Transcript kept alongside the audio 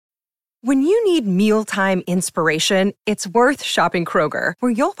When you need mealtime inspiration, it's worth shopping Kroger,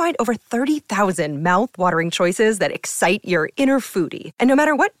 where you'll find over 30,000 mouth-watering choices that excite your inner foodie. And no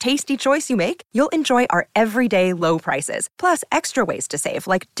matter what tasty choice you make, you'll enjoy our everyday low prices, plus extra ways to save,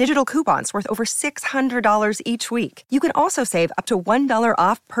 like digital coupons worth over $600 each week. You can also save up to $1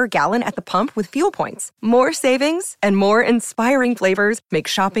 off per gallon at the pump with fuel points. More savings and more inspiring flavors make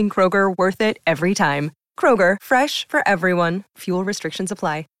shopping Kroger worth it every time. Kroger, fresh for everyone. Fuel restrictions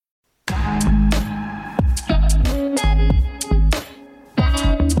apply.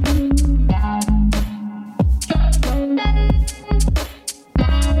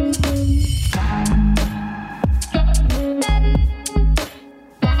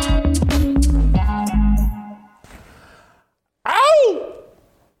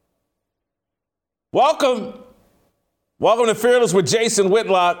 Welcome to Fearless with Jason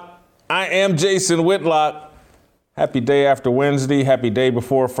Whitlock. I am Jason Whitlock. Happy day after Wednesday. Happy day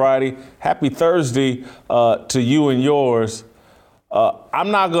before Friday. Happy Thursday to you and yours.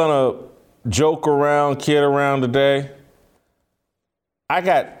 I'm not going to joke around, kid around today. I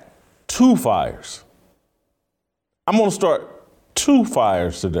got two fires. I'm going to start two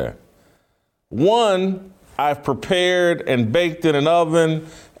fires today. One, I've prepared and baked in an oven,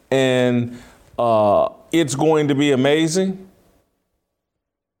 and it's going to be amazing.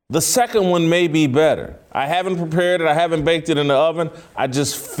 The second one may be better. I haven't prepared it. I haven't baked it in the oven. I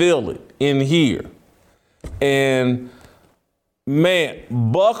just feel it in here. And man,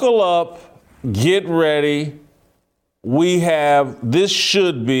 buckle up, get ready. This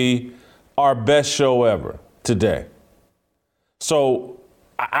should be our best show ever today. So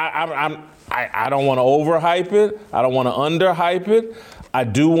I don't want to overhype it. I don't want to underhype it. I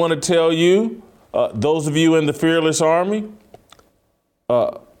do want to tell you, those of you in the Fearless Army,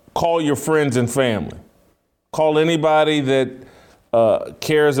 call your friends and family. Call anybody that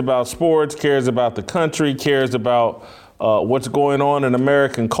cares about sports, cares about the country, cares about what's going on in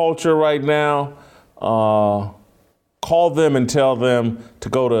American culture right now. Call them and tell them to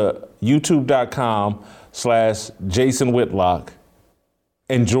go to youtube.com/Jason Whitlock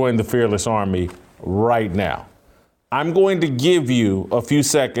and join the Fearless Army right now. I'm going to give you a few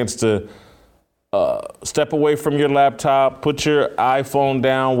seconds to step away from your laptop, put your iPhone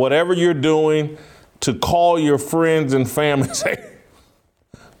down, whatever you're doing, to call your friends and family and say,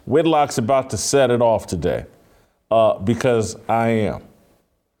 Whitlock's about to set it off today, because I am.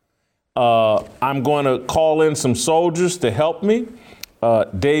 I'm going to call in some soldiers to help me.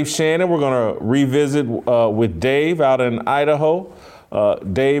 Dave Shannon, we're going to revisit with Dave out in Idaho.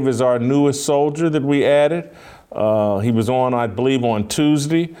 Dave is our newest soldier that we added. He was on, I believe, on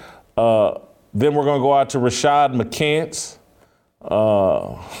Tuesday. Then we're going to go out to Rashad McCants,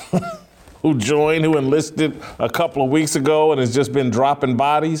 who enlisted a couple of weeks ago and has just been dropping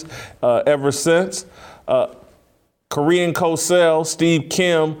bodies ever since. Korean Cosell, Steve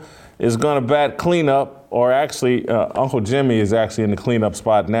Kim, is going to bat cleanup, or actually, Uncle Jimmy is actually in the cleanup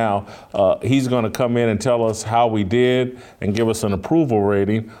spot now. He's going to come in and tell us how we did and give us an approval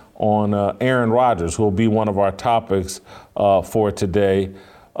rating on Aaron Rodgers, who will be one of our topics for today.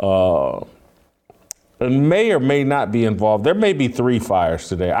 And may or may not be involved. There may be 3 fires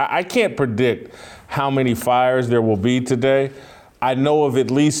today. I can't predict how many fires there will be today. I know of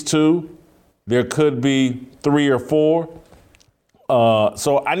at least 2. There could be 3 or 4.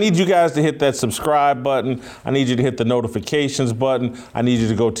 So I need you guys to hit that subscribe button. I need you to hit the notifications button. I need you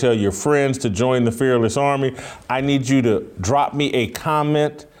to go tell your friends to join the Fearless Army. I need you to drop me a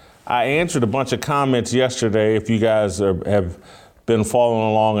comment. I answered a bunch of comments yesterday, if you guys have been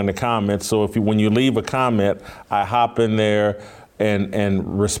following along in the comments. So when you leave a comment, I hop in there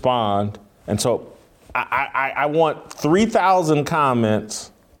and respond. And so I want 3,000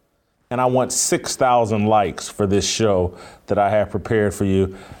 comments, and I want 6,000 likes for this show that I have prepared for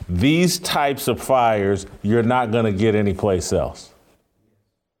you. These types of fires, you're not going to get anyplace else.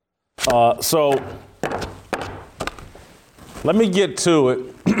 So let me get to it,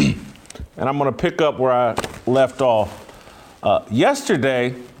 and I'm going to pick up where I left off.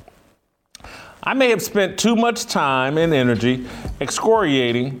 Yesterday, I may have spent too much time and energy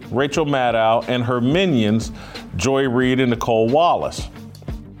excoriating Rachel Maddow and her minions, Joy Reid and Nicole Wallace.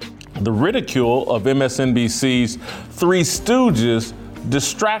 The ridicule of MSNBC's Three Stooges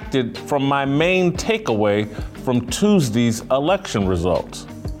distracted from my main takeaway from Tuesday's election results.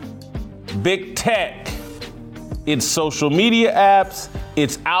 Big tech, its social media apps,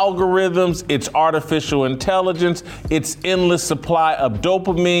 its algorithms, its artificial intelligence, its endless supply of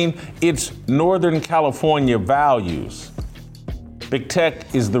dopamine, its Northern California values. Big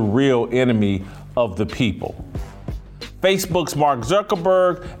tech is the real enemy of the people. Facebook's Mark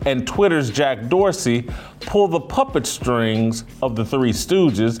Zuckerberg and Twitter's Jack Dorsey pull the puppet strings of the Three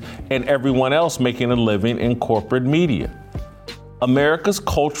Stooges and everyone else making a living in corporate media. America's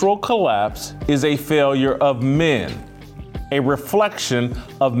cultural collapse is a failure of men, a reflection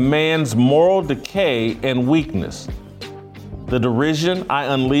of man's moral decay and weakness. The derision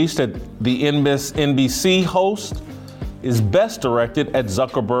I unleashed at the NBC host is best directed at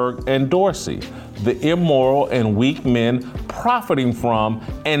Zuckerberg and Dorsey, the immoral and weak men profiting from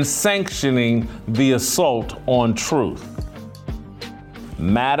and sanctioning the assault on truth.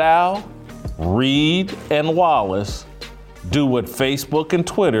 Maddow, Reed, and Wallace do what Facebook and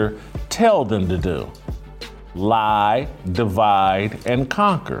Twitter tell them to do: lie, divide, and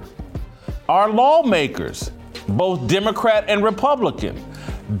conquer. Our lawmakers, both Democrat and Republican,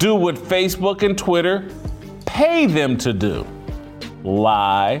 do what Facebook and Twitter pay them to do: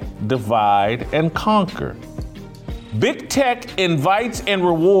 lie, divide, and conquer. Big tech invites and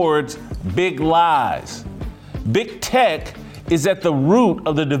rewards big lies. Big tech is at the root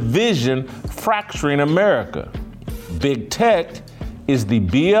of the division fracturing America. Big tech is the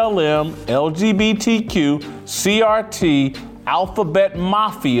BLM, LGBTQ, CRT, alphabet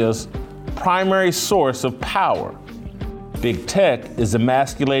mafia's primary source of power. Big tech is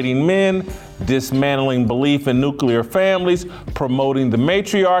emasculating men, dismantling belief in nuclear families, promoting the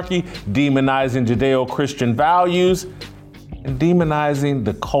matriarchy, demonizing Judeo-Christian values, and demonizing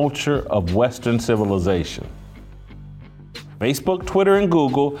the culture of Western civilization. Facebook, Twitter, and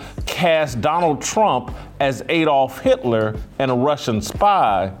Google cast Donald Trump as Adolf Hitler and a Russian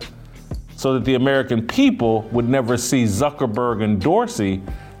spy so that the American people would never see Zuckerberg and Dorsey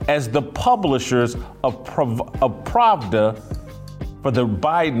as the publishers of Pravda for the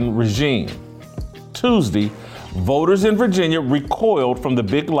Biden regime. Tuesday, voters in Virginia recoiled from the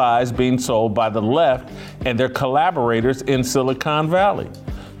big lies being sold by the left and their collaborators in Silicon Valley.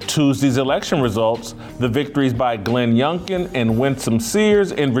 Tuesday's election results, the victories by Glenn Youngkin and Winsome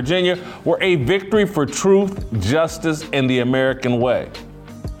Sears in Virginia, were a victory for truth, justice, and the American way.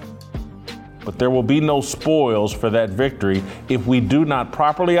 But there will be no spoils for that victory if we do not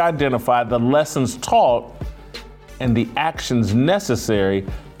properly identify the lessons taught and the actions necessary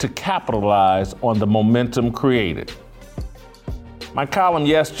to capitalize on the momentum created. My column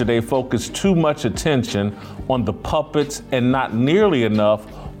yesterday focused too much attention on the puppets and not nearly enough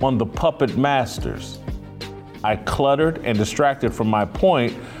on the puppet masters. I cluttered and distracted from my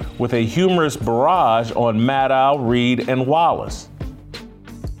point with a humorous barrage on Maddow, Reed, and Wallace.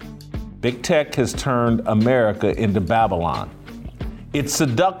 Big tech has turned America into Babylon. Its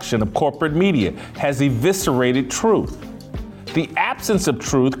seduction of corporate media has eviscerated truth. The absence of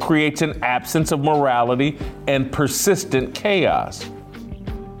truth creates an absence of morality and persistent chaos.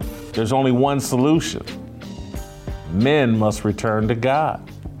 There's only one solution. Men must return to God.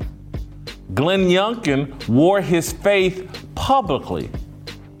 Glenn Youngkin wore his faith publicly.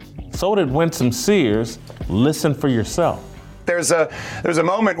 So did Winsome Sears. Listen for yourself. There's a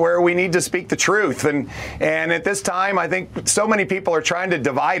moment where we need to speak the truth, and at this time, I think so many people are trying to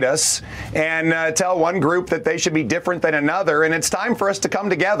divide us and tell one group that they should be different than another, and it's time for us to come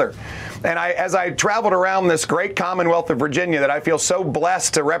together. And as I traveled around this great Commonwealth of Virginia that I feel so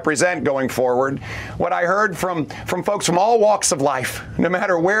blessed to represent going forward, what I heard from folks from all walks of life, no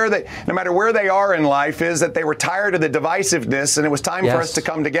matter where they are in life, is that they were tired of the divisiveness, and it was time for us to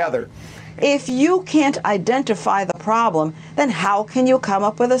come together. If you can't identify the problem, then how can you come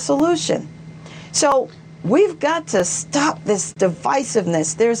up with a solution? So we've got to stop this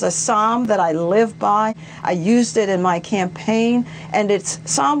divisiveness. There's a psalm that I live by. I used it in my campaign, and it's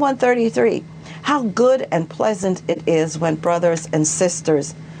Psalm 133. How good and pleasant it is when brothers and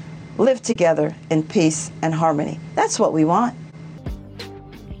sisters live together in peace and harmony. That's what we want.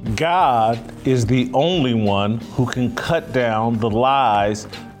 God is the only one who can cut down the lies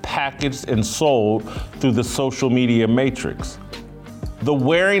packaged and sold through the social media matrix. The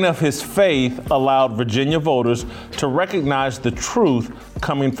wearing of his faith allowed Virginia voters to recognize the truth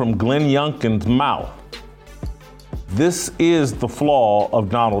coming from Glenn Youngkin's mouth. This is the flaw of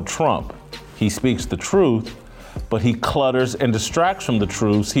Donald Trump. He speaks the truth, but he clutters and distracts from the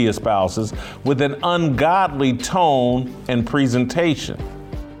truths he espouses with an ungodly tone and presentation.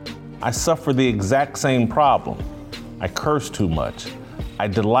 I suffer the exact same problem. I curse too much. I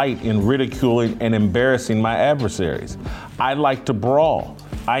delight in ridiculing and embarrassing my adversaries. I like to brawl.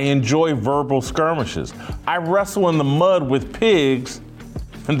 I enjoy verbal skirmishes. I wrestle in the mud with pigs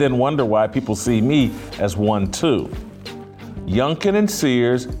and then wonder why people see me as one too. Youngkin and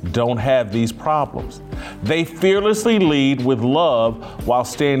Sears don't have these problems. They fearlessly lead with love while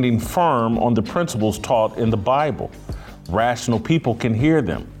standing firm on the principles taught in the Bible. Rational people can hear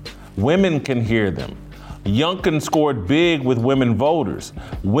them. Women can hear them. Youngkin scored big with women voters.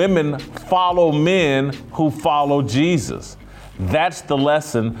 Women follow men who follow Jesus. That's the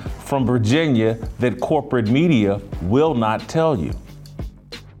lesson from Virginia that corporate media will not tell you.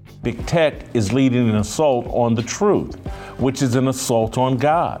 Big tech is leading an assault on the truth, which is an assault on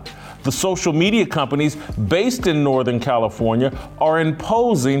God. The social media companies based in Northern California are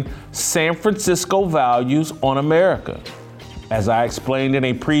imposing San Francisco values on America. As I explained in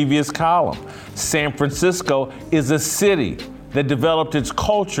a previous column, San Francisco is a city that developed its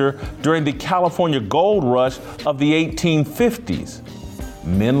culture during the California gold rush of the 1850s.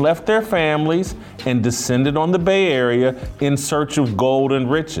 Men left their families and descended on the Bay Area in search of gold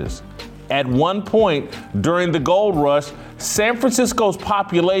and riches. At one point during the gold rush, San Francisco's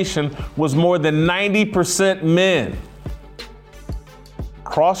population was more than 90% men.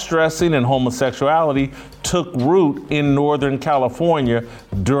 Cross-dressing and homosexuality took root in Northern California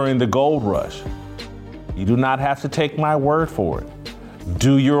during the gold rush. You do not have to take my word for it.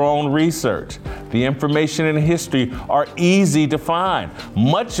 Do your own research. The information and history are easy to find.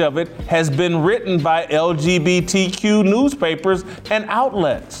 Much of it has been written by LGBTQ newspapers and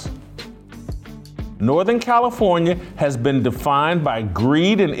outlets. Northern California has been defined by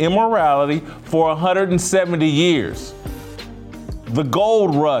greed and immorality for 170 years. The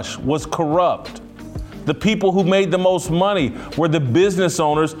gold rush was corrupt. The people who made the most money were the business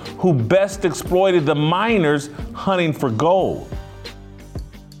owners who best exploited the miners hunting for gold.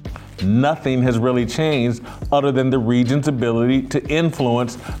 Nothing has really changed other than the region's ability to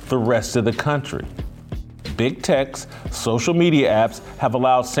influence the rest of the country. Big tech's social media apps have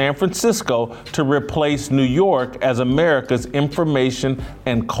allowed San Francisco to replace New York as America's information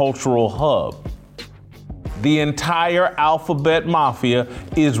and cultural hub. The entire alphabet mafia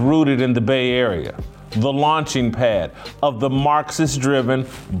is rooted in the Bay Area, the launching pad of the Marxist-driven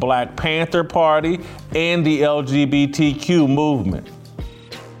Black Panther Party and the LGBTQ movement.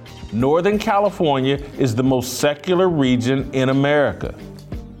 Northern California is the most secular region in America.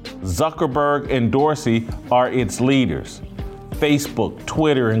 Zuckerberg and Dorsey are its leaders. Facebook,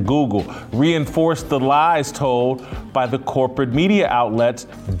 Twitter, and Google reinforce the lies told by the corporate media outlets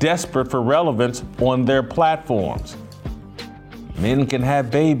desperate for relevance on their platforms. Men can have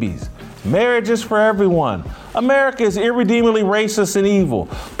babies. Marriage is for everyone. America is irredeemably racist and evil.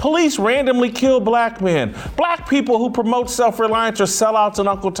 Police randomly kill black men. Black people who promote self-reliance are sellouts and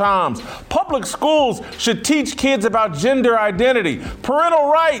Uncle Toms. Public schools should teach kids about gender identity, parental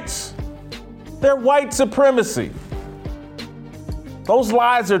rights. They're white supremacy. Those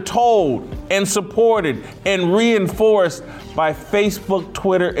lies are told and supported and reinforced by Facebook,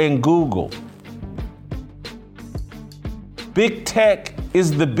 Twitter, and Google. Big tech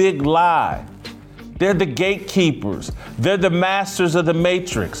is the big lie. They're the gatekeepers. They're the masters of the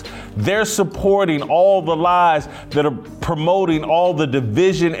matrix. They're supporting all the lies that are promoting all the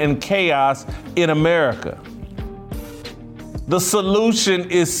division and chaos in America. The solution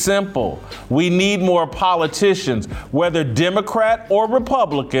is simple. We need more politicians, whether Democrat or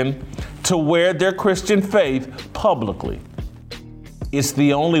Republican, to wear their Christian faith publicly. It's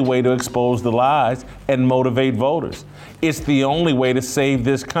the only way to expose the lies and motivate voters. It's the only way to save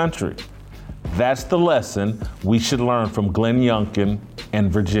this country. That's the lesson we should learn from Glenn Youngkin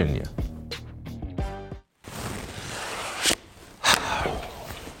and Virginia.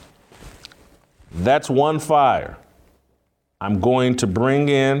 That's one fire. I'm going to bring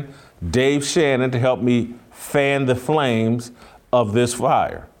in Dave Shannon to help me fan the flames of this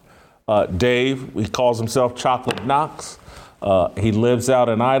fire. Dave, he calls himself Chocolate Knox. He lives out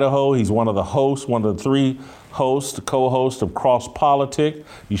in Idaho. He's one of the hosts, one of the three hosts, co-host of Cross Politic.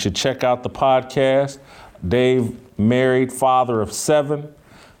 You should check out the podcast. Dave, married, father of 7.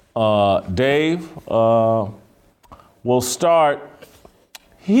 Dave, we'll start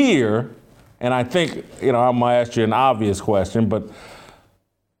here. And I think, I'm going to ask you an obvious question, but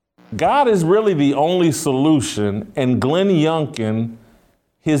God is really the only solution, and Glenn Youngkin,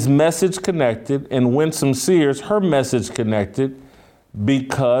 his message connected, and Winsome Sears, her message connected,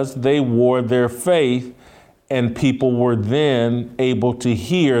 because they wore their faith, and people were then able to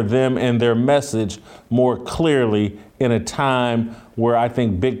hear them and their message more clearly in a time where I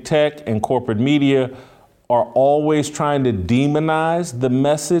think big tech and corporate media are always trying to demonize the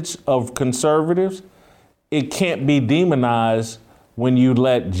message of conservatives. It can't be demonized when you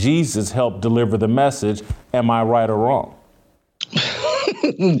let Jesus help deliver the message. Am I right or wrong?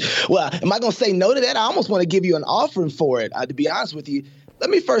 Well, am I going to say no to that? I almost want to give you an offering for it, to be honest with you. Let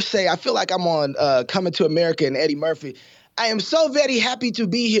me first say, I feel like I'm on Coming to America and Eddie Murphy. I am so very happy to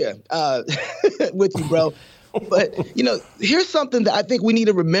be here with you, bro. But, here's something that I think we need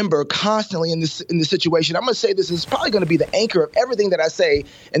to remember constantly in this situation. I'm going to say this is probably going to be the anchor of everything that I say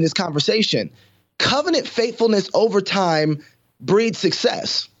in this conversation. Covenant faithfulness over time breeds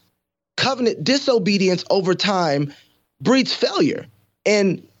success. Covenant disobedience over time breeds failure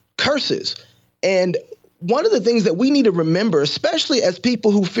and curses. And one of the things that we need to remember, especially as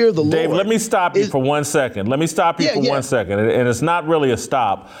people who fear the Lord. Dave, let me stop you for 1 second. Let me stop you for 1 second. And it's not really a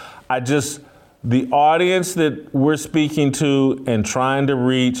stop. The audience that we're speaking to and trying to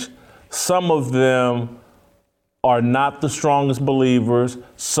reach, some of them are not the strongest believers.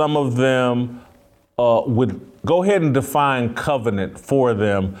 Some of them would go ahead and define covenant for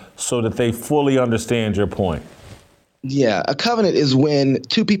them so that they fully understand your point. Yeah, a covenant is when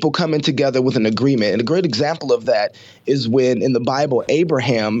two people come in together with an agreement. And a great example of that is when in the Bible,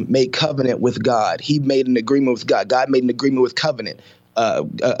 Abraham made covenant with God. He made an agreement with God. God made an agreement with covenant,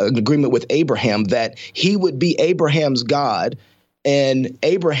 an agreement with Abraham that he would be Abraham's God and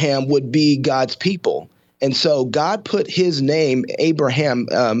Abraham would be God's people. And so God put his name, Abraham,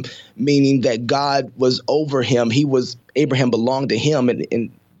 meaning that God was over him. Abraham belonged to him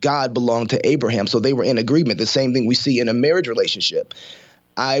and God belonged to Abraham. So they were in agreement. The same thing we see in a marriage relationship.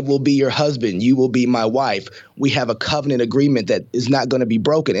 I will be your husband. You will be my wife. We have a covenant agreement that is not going to be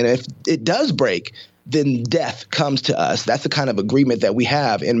broken. And if it does break, then death comes to us. That's the kind of agreement that we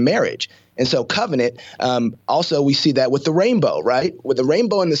have in marriage. And so covenant, also we see that with the rainbow, right? With the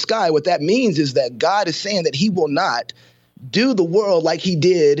rainbow in the sky, what that means is that God is saying that he will not do the world like he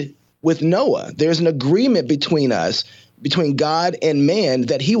did with Noah. There's an agreement between us, between God and man,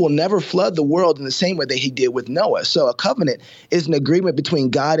 that he will never flood the world in the same way that he did with Noah. So a covenant is an agreement between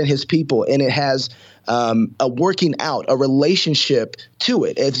God and his people, and it has a working out, a relationship to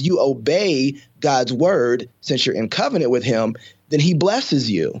it. If you obey God's word, since you're in covenant with him, then he blesses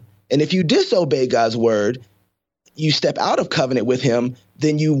you. And if you disobey God's word, you step out of covenant with him,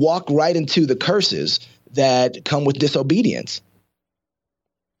 then you walk right into the curses that come with disobedience.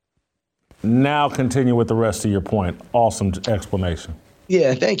 Now continue with the rest of your point. Awesome explanation.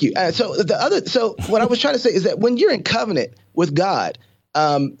 Yeah, thank you. So what I was trying to say is that when you're in covenant with God,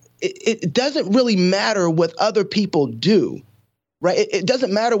 it doesn't really matter what other people do, right? It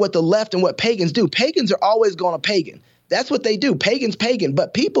doesn't matter what the left and what pagans do. Pagans are always going to pagan. That's what they do. Pagan's pagan.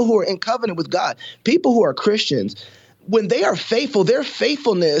 But people who are in covenant with God, people who are Christians, when they are faithful, their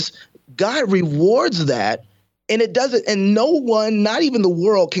faithfulness, God rewards that. And it doesn't, and no one, not even the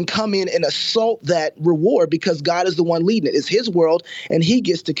world, can come in and assault that reward because God is the one leading it. It's his world, and he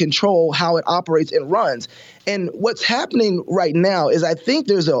gets to control how it operates and runs. And what's happening right now is I think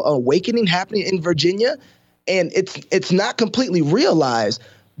there's an awakening happening in Virginia, and it's not completely realized.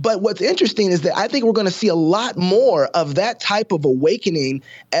 But what's interesting is that I think we're going to see a lot more of that type of awakening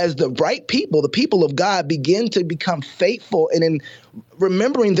as the right people, the people of God, begin to become faithful and in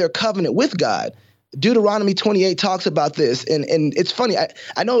remembering their covenant with God. Deuteronomy 28 talks about this, and it's funny.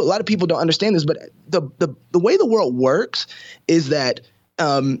 I know a lot of people don't understand this, but the way the world works is that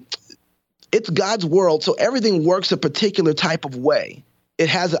it's God's world, so everything works a particular type of way. It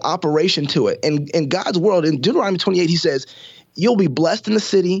has an operation to it. And in God's world, in Deuteronomy 28, he says, you'll be blessed in the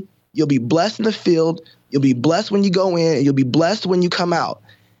city, you'll be blessed in the field, you'll be blessed when you go in, and you'll be blessed when you come out.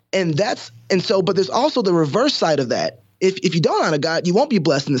 But there's also the reverse side of that. If you don't honor God, you won't be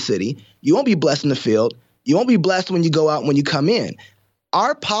blessed in the city, you won't be blessed in the field, you won't be blessed when you go out and when you come in.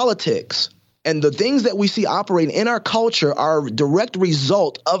 Our politics and the things that we see operating in our culture are a direct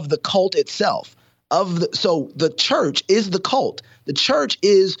result of the cult itself. So the church is the cult. The church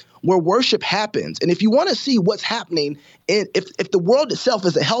is where worship happens. And if you want to see what's happening, if the world itself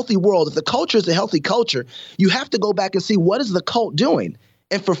is a healthy world, if the culture is a healthy culture, you have to go back and see what is the cult doing.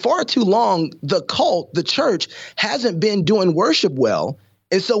 And for far too long, the cult, the church, hasn't been doing worship well.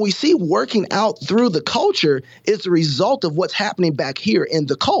 And so we see working out through the culture is the result of what's happening back here in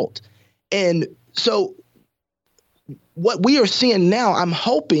the cult. And so what we are seeing now, I'm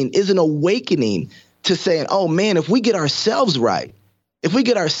hoping, is an awakening to saying, oh, man, if we get ourselves right, if we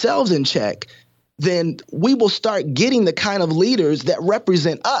get ourselves in check, then we will start getting the kind of leaders that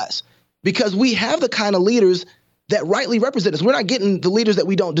represent us, because we have the kind of leaders that rightly represent us. We're not getting the leaders that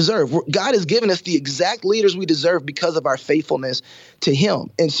we don't deserve. God has given us the exact leaders we deserve because of our faithfulness to him.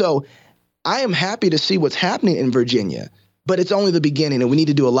 And so I am happy to see what's happening in Virginia, but it's only the beginning, and we need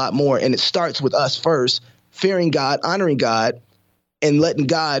to do a lot more. And it starts with us first, fearing God, honoring God, and letting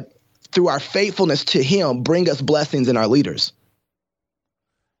God, through our faithfulness to him, bring us blessings in our leaders.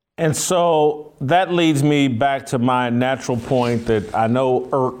 And so that leads me back to my natural point that I know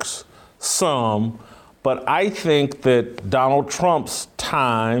irks some, but I think that Donald Trump's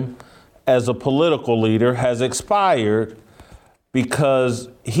time as a political leader has expired because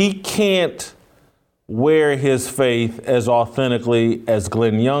he can't wear his faith as authentically as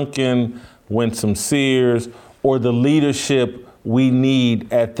Glenn Youngkin, Winsome Sears, or the leadership we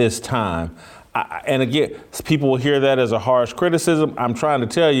need at this time. And again, people will hear that as a harsh criticism. I'm trying to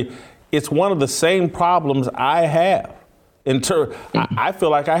tell you, it's one of the same problems I have. I feel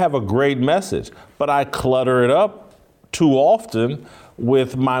like I have a great message, but I clutter it up too often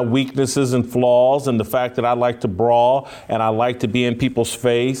with my weaknesses and flaws and the fact that I like to brawl and I like to be in people's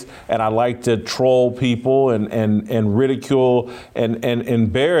face and I like to troll people and ridicule and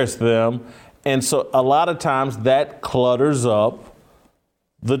embarrass them. And so a lot of times that clutters up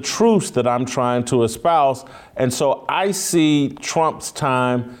the truths that I'm trying to espouse. And so I see Trump's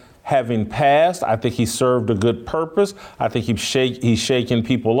time having passed. I think he served a good purpose. I think he's shaken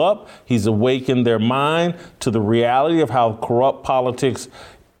people up. He's awakened their mind to the reality of how corrupt politics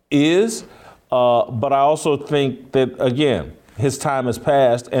is. But I also think that, again, his time has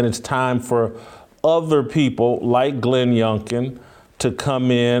passed and it's time for other people like Glenn Youngkin to come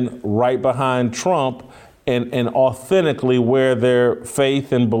in right behind Trump and authentically wear their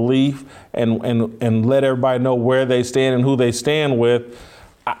faith and belief and let everybody know where they stand and who they stand with.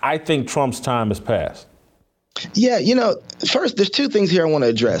 I think Trump's time has passed. Yeah, first, there's two things here I want to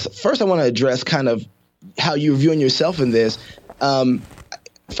address. First, I want to address kind of how you're viewing yourself in this.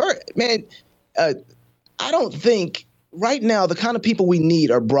 First, man, I don't think right now the kind of people we need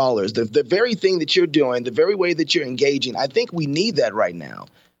are brawlers. The very thing that you're doing, the very way that you're engaging, I think we need that right now.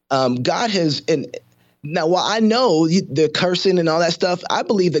 God has, and now, while I know the cursing and all that stuff, I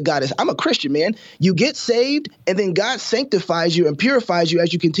believe that I'm a Christian, man. You get saved and then God sanctifies you and purifies you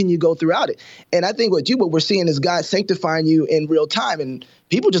as you continue to go throughout it. And I think what we're seeing is God sanctifying you in real time, and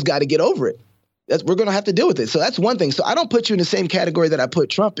people just got to get over it. We're going to have to deal with it. So that's one thing. So I don't put you in the same category that I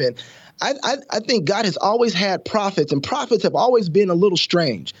put Trump in. I think God has always had prophets, and prophets have always been a little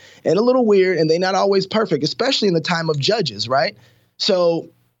strange and a little weird, and they're not always perfect, especially in the time of judges, right?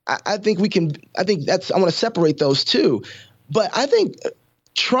 So I think I want to separate those two. But I think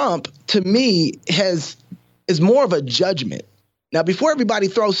Trump, to me, is more of a judgment. Now, before everybody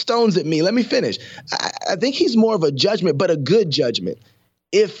throws stones at me, let me finish. I think he's more of a judgment, but a good judgment.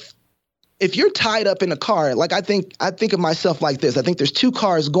 If you're tied up in a car, like I think of myself like this. I think there's two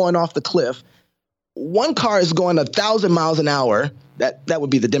cars going off the cliff. One car is going 1,000 miles an hour. That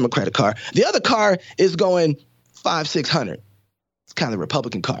would be the Democratic car. The other car is going 500-600. It's kind of the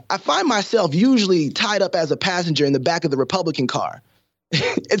Republican car. I find myself usually tied up as a passenger in the back of the Republican car.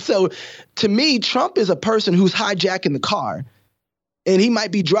 And so to me, Trump is a person who's hijacking the car, and he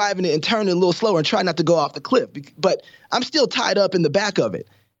might be driving it and turning a little slower and trying not to go off the cliff. But I'm still tied up in the back of it.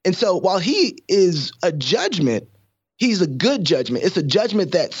 And so while he is a judgment, he's a good judgment. It's a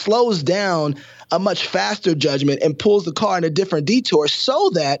judgment that slows down a much faster judgment and pulls the car in a different detour so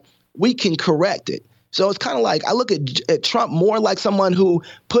that we can correct it. So it's kind of like I look at Trump more like someone who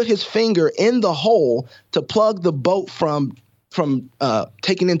put his finger in the hole to plug the boat from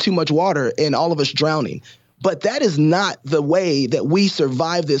taking in too much water and all of us drowning. But that is not the way that we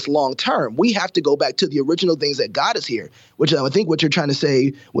survive this long term. We have to go back to the original things that got us here, which I think what you're trying to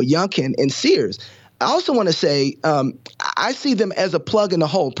say with Youngkin and Sears. I also want to say I see them as a plug in the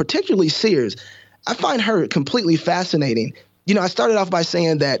hole, particularly Sears. I find her completely fascinating. I started off by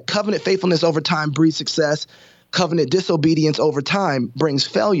saying that covenant faithfulness over time breeds success. Covenant disobedience over time brings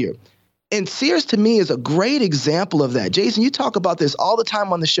failure. And Sears, to me, is a great example of that. Jason, you talk about this all the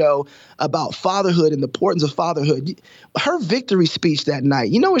time on the show about fatherhood and the importance of fatherhood. Her victory speech that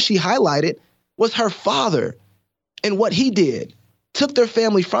night, what she highlighted was her father and what he did. Took their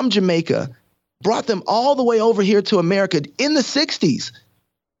family from Jamaica, brought them all the way over here to America in the 60s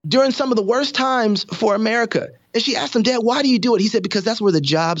during some of the worst times for America. And she asked him, Dad, why do you do it? He said, because that's where the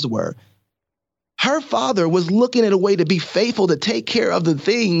jobs were. Her father was looking at a way to be faithful to take care of the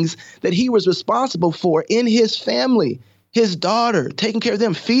things that he was responsible for in his family, his daughter, taking care of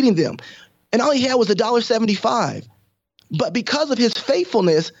them, feeding them. And all he had was $1.75. But because of his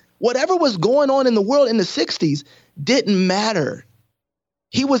faithfulness, whatever was going on in the world in the 60s didn't matter.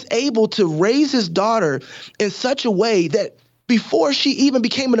 He was able to raise his daughter in such a way that before she even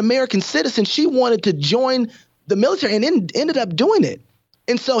became an American citizen, she wanted to join the military and ended up doing it.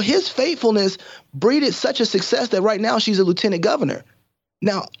 And so his faithfulness breeded such a success that right now she's a lieutenant governor.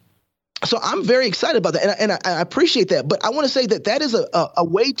 Now, so I'm very excited about that, and I appreciate that. But I want to say that is a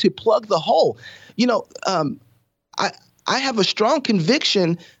way to plug the hole. I have a strong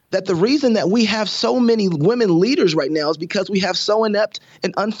conviction that the reason that we have so many women leaders right now is because we have so inept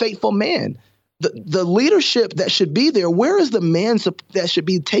and unfaithful men. the leadership that should be there, where is the man that should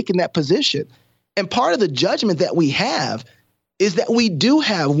be taking that position? And part of the judgment that we have is that we do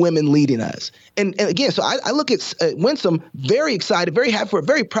have women leading us. And again, so I look at Winsome, very excited, very happy for her,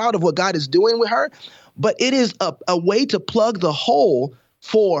 very proud of what God is doing with her. But it is a way to plug the hole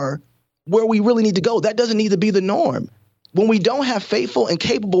for where we really need to go. That doesn't need to be the norm. When we don't have faithful and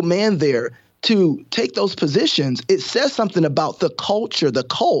capable men there to take those positions, it says something about the culture, the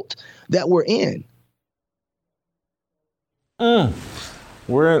cult that we're in.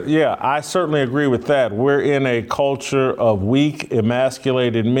 I certainly agree with that. We're in a culture of weak,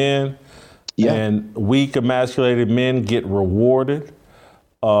 emasculated men, and weak, emasculated men get rewarded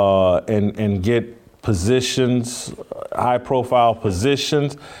and get positions, high-profile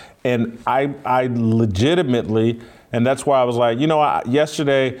positions. And I legitimately, and that's why I was like,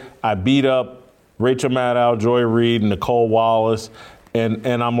 yesterday I beat up Rachel Maddow, Joy Reid, and Nicole Wallace, and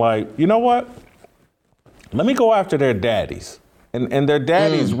I'm like, you know what? Let me go after their daddies. And their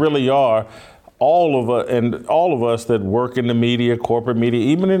daddies really are all of us that work in the media, corporate media,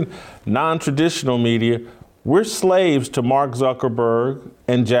 even in non-traditional media. We're slaves to Mark Zuckerberg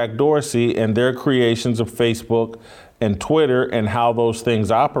and Jack Dorsey and their creations of Facebook and Twitter and how those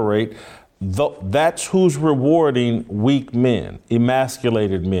things operate. That's who's rewarding weak men,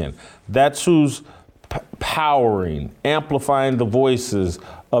 emasculated men. That's who's powering, amplifying the voices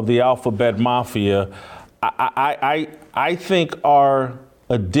of the alphabet mafia. I think our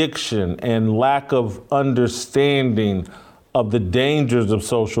addiction and lack of understanding of the dangers of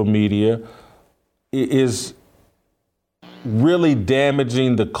social media is really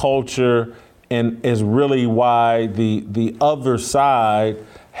damaging the culture and is really why the other side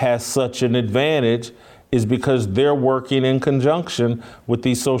has such an advantage, is because they're working in conjunction with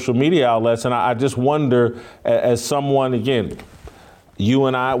these social media outlets. And I just wonder, as someone, again, you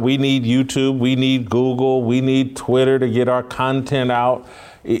and I, we need YouTube, we need Google, we need Twitter to get our content out.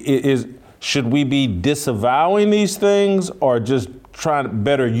 Should we be disavowing these things or just trying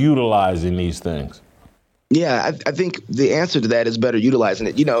better utilizing these things? Yeah, I think the answer to that is better utilizing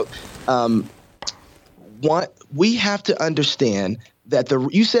it. We have to understand that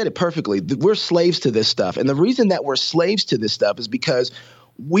you said it perfectly, that we're slaves to this stuff. And the reason that we're slaves to this stuff is because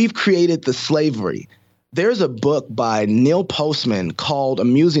we've created the slavery. There's a book by Neil Postman called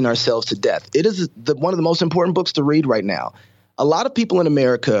Amusing Ourselves to Death. It is one of the most important books to read right now. A lot of people in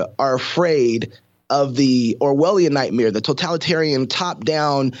America are afraid of the Orwellian nightmare, the totalitarian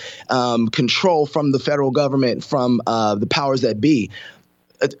top-down control from the federal government, from the powers that be.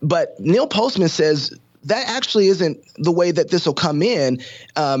 But Neil Postman says that actually isn't the way that this will come in.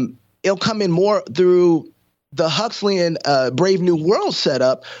 It'll come in more through the Huxleyan Brave New World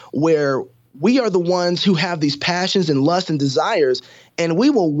setup, where we are the ones who have these passions and lusts and desires, and we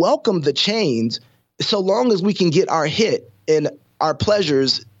will welcome the chains so long as we can get our hit and our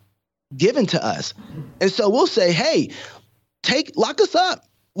pleasures given to us. And so we'll say, hey, lock us up.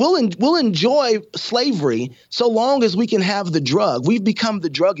 We'll enjoy slavery so long as we can have the drug. We've become the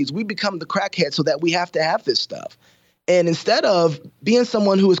druggies. We've become the crackheads so that we have to have this stuff. And instead of being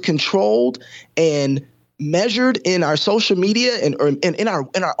someone who is controlled and measured in our social media and in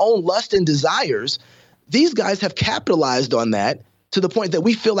our own lust and desires, these guys have capitalized on that to the point that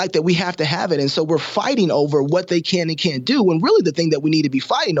we feel like that we have to have it. And so we're fighting over what they can and can't do. When really the thing that we need to be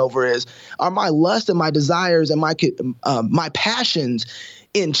fighting over are my lust and my desires and my passions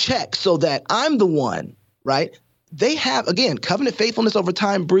in check so that I'm the one, right? They have, again, covenant faithfulness over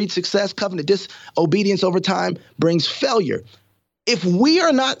time breeds success. Covenant disobedience over time brings failure. If we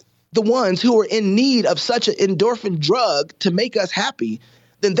are not the ones who are in need of such an endorphin drug to make us happy,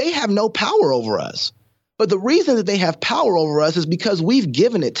 then they have no power over us. But the reason that they have power over us is because we've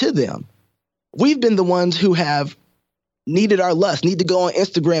given it to them. We've been the ones who have needed our lust, need to go on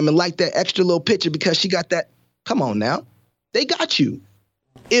Instagram and like that extra little picture because she got that. Come on now. They got you.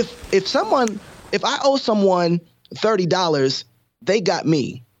 If I owe someone $30, they got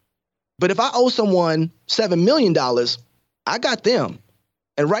me. But if I owe someone $7 million, I got them.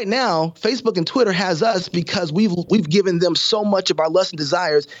 And right now, Facebook and Twitter has us because we've given them so much of our lust and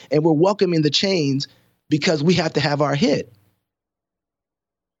desires, and we're welcoming the chains because we have to have our hit.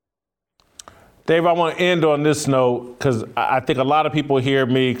 Dave, I want to end on this note because I think a lot of people hear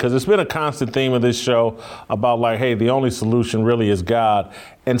me, because it's been a constant theme of this show about like, hey, the only solution really is God.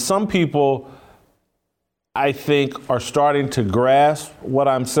 And some people, I think, are starting to grasp what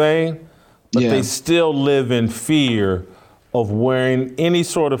I'm saying, but they still live in fear of wearing any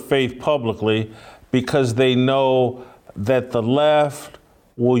sort of faith publicly because they know that the left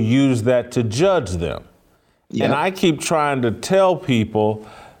will use that to judge them. Yep. And I keep trying to tell people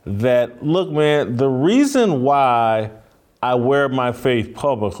that, look, man, the reason why I wear my faith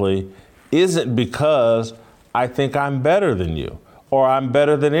publicly isn't because I think I'm better than you, or I'm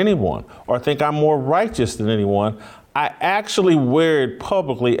better than anyone, or think I'm more righteous than anyone. I actually wear it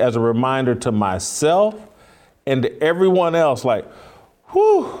publicly as a reminder to myself and to everyone else, like,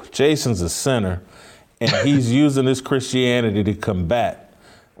 whew, Jason's a sinner, and he's using his Christianity to combat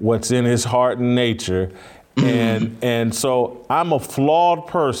what's in his heart and nature. And so I'm a flawed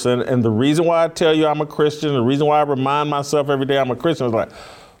person, and the reason why I tell you I'm a Christian, the reason why I remind myself every day I'm a Christian is like,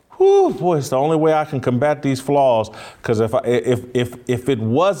 whew, boy, it's the only way I can combat these flaws. Because if it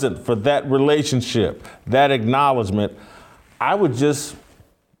wasn't for that relationship, that acknowledgement, I would just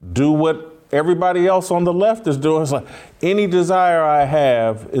do what everybody else on the left is doing. It's like, any desire I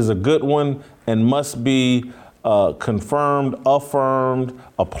have is a good one and must be confirmed, affirmed,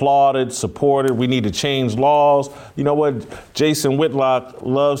 applauded, supported. We need to change laws. You know what? Jason Whitlock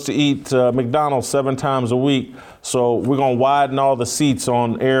loves to eat McDonald's 7 times a week. So we're going to widen all the seats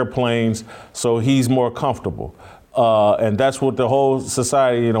on airplanes so he's more comfortable. And that's what the whole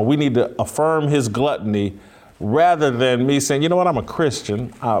society, we need to affirm his gluttony rather than me saying, you know what, I'm a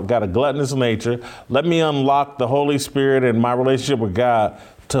Christian. I've got a gluttonous nature. Let me unlock the Holy Spirit and my relationship with God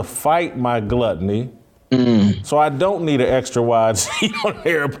to fight my gluttony. So I don't need an extra wide seat on an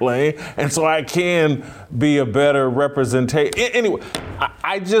airplane, and so I can be a better representation. Anyway,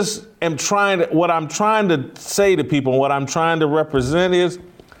 I just am what I'm trying to say to people, and what I'm trying to represent is,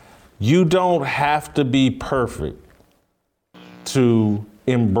 you don't have to be perfect to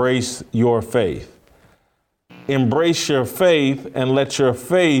embrace your faith. Embrace your faith and let your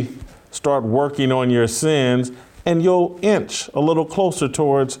faith start working on your sins, and you'll inch a little closer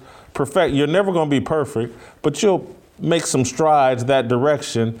towards perfect. You're never going to be perfect, but you'll make some strides that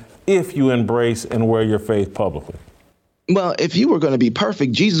direction if you embrace and wear your faith publicly. Well, if you were going to be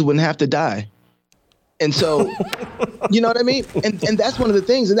perfect, Jesus wouldn't have to die. And so, you know what I mean? And that's one of the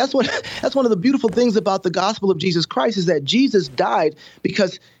things. And that's one of the beautiful things about the gospel of Jesus Christ, is that Jesus died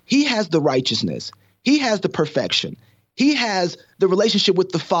because he has the righteousness. He has the perfection. He has the relationship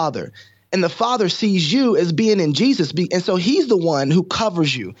with the Father. And the Father sees you as being in Jesus. And so he's the one who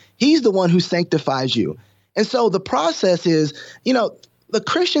covers you. He's the one who sanctifies you. And so the process is, the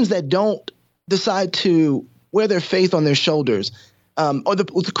Christians that don't decide to wear their faith on their shoulders, or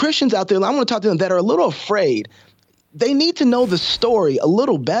the Christians out there, I want to talk to them that are a little afraid. They need to know the story a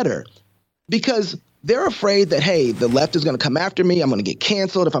little better, because they're afraid that, hey, the left is going to come after me. I'm going to get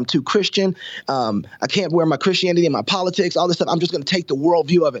canceled if I'm too Christian. I can't wear my Christianity and my politics, all this stuff. I'm just going to take the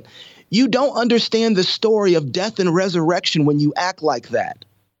worldview of it. You don't understand the story of death and resurrection when you act like that.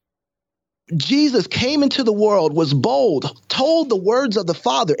 Jesus came into the world, was bold, told the words of the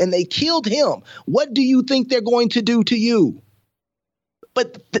Father, and they killed him. What do you think they're going to do to you?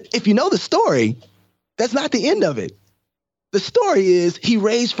 But if you know the story, that's not the end of it. The story is he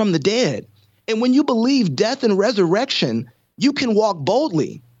raised from the dead. And when you believe death and resurrection, you can walk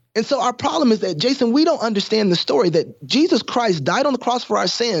boldly. And so our problem is that, Jason, we don't understand the story that Jesus Christ died on the cross for our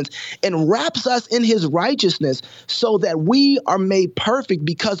sins and wraps us in his righteousness so that we are made perfect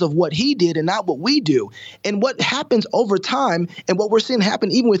because of what he did and not what we do. And what happens over time, and what we're seeing happen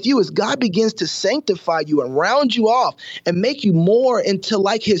even with you, is God begins to sanctify you and round you off and make you more into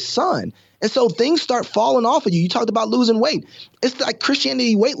like his son. And so things start falling off of you. You talked about losing weight. It's like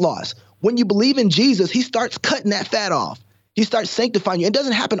Christianity weight loss. When you believe in Jesus, he starts cutting that fat off. He starts sanctifying you. It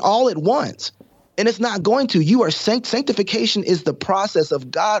doesn't happen all at once, and it's not going to. You are sanctification is the process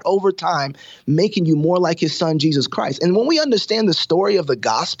of God over time making you more like his son, Jesus Christ. And when we understand the story of the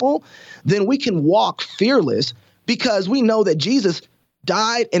gospel, then we can walk fearless because we know that Jesus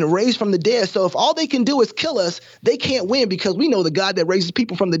died and raised from the dead. So if all they can do is kill us, they can't win because we know the God that raises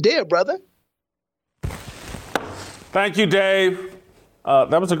people from the dead, brother. Thank you, Dave.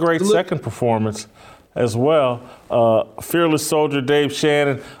 That was a great second performance as well. Fearless soldier Dave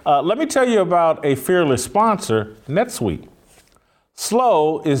Shannon. Let me tell you about a fearless sponsor, NetSuite.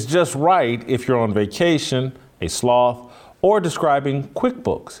 Slow is just right if you're on vacation, a sloth, or describing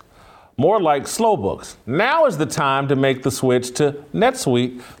QuickBooks. More like slow books. Now is the time to make the switch to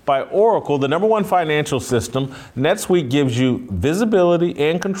NetSuite by Oracle, the #1 financial system. NetSuite gives you visibility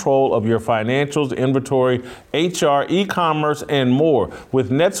and control of your financials, inventory, HR, e-commerce, and more. With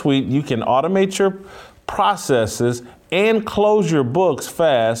NetSuite, you can automate your processes and close your books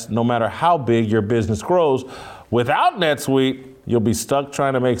fast, no matter how big your business grows. Without NetSuite, you'll be stuck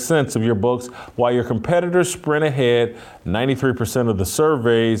trying to make sense of your books while your competitors sprint ahead. 93% of the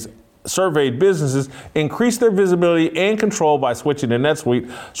surveys surveyed businesses increase their visibility and control by switching to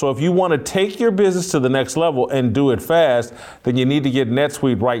NetSuite. So if you want to take your business to the next level and do it fast, then you need to get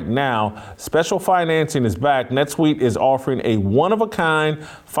NetSuite right now. Special financing is back. NetSuite is offering a one-of-a-kind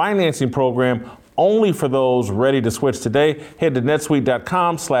financing program only for those ready to switch today. Head to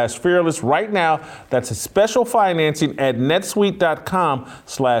netsuite.com/fearless right now. That's a special financing at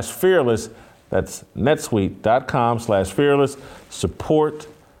netsuite.com/fearless. That's netsuite.com/fearless. Support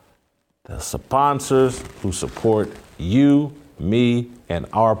the sponsors who support you, me, and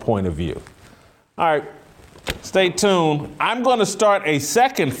our point of view. All right, stay tuned. I'm going to start a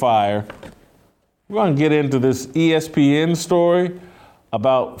second fire. We're going to get into this ESPN story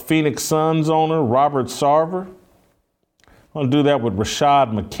about Phoenix Suns owner Robert Sarver. I'm going to do that with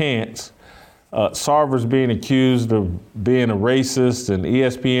Rashad McCants. Sarver's being accused of being a racist, and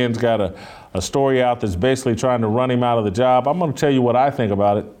ESPN's got a story out that's basically trying to run him out of the job. I'm going to tell you what I think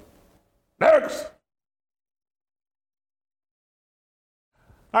about it. Next.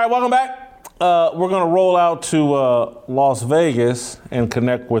 All right, welcome back. We're going to roll out to Las Vegas and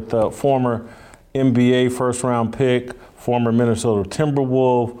connect with former NBA first-round pick, former Minnesota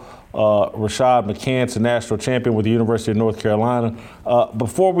Timberwolf, Rashad McCants, a national champion with the University of North Carolina.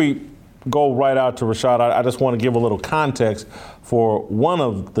 Before we go right out to Rashad, I just want to give a little context for one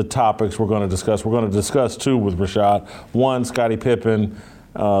of the topics we're going to discuss. We're going to discuss two with Rashad. One, Scottie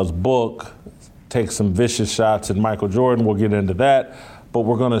Pippen's book takes some vicious shots at Michael Jordan. We'll get into that. But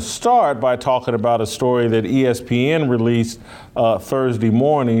we're going to start by talking about a story that ESPN released Thursday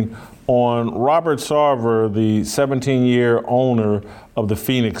morning on Robert Sarver, the 17-year owner of the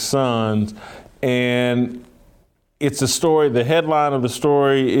Phoenix Suns. And it's a story, the headline of the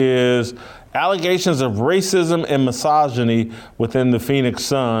story is Allegations of Racism and Misogyny Within the Phoenix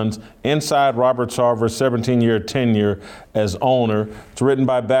Suns Inside Robert Sarver's 17-year tenure as owner. It's written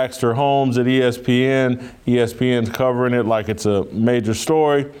by Baxter Holmes at ESPN. ESPN's covering it like it's a major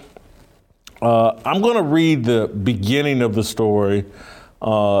story. I'm going to read the beginning of the story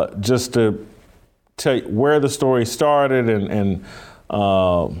just to tell you where the story started and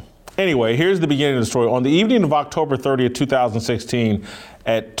anyway, here's the beginning of the story. On the evening of October 30th, 2016,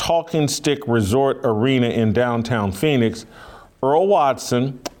 at Talking Stick Resort Arena in downtown Phoenix, Earl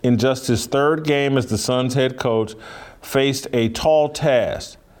Watson, in just his third game as the Suns head coach, faced a tall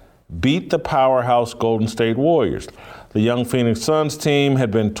task: beat the powerhouse Golden State Warriors. The young Phoenix Suns team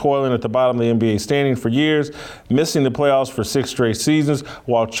had been toiling at the bottom of the NBA standings for years, missing the playoffs for 6 straight seasons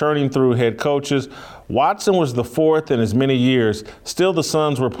while churning through head coaches. Watson was the fourth in as many years. Still, the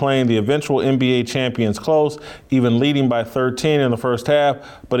Suns were playing the eventual NBA champions close, even leading by 13 in the first half,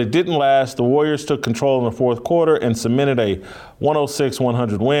 but it didn't last. The Warriors took control in the fourth quarter and cemented a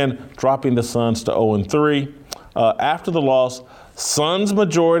 106-100 win, dropping the Suns to 0-3. After the loss, Suns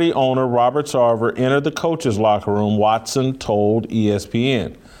majority owner Robert Sarver entered the coach's locker room, Watson told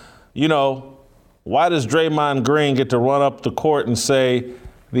ESPN. You know, why does Draymond Green get to run up the court and say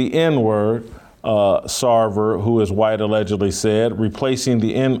the N-word? Sarver, who is white, allegedly said, repeating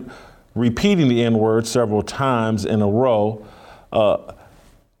the N-word several times in a row.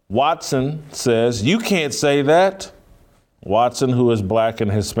 Watson says, "You can't say that." Watson, who is black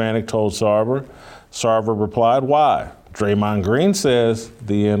and Hispanic, told Sarver. Sarver replied, "Why?" Draymond Green says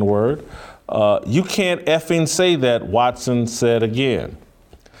the N-word. "You can't effing say that," Watson said again.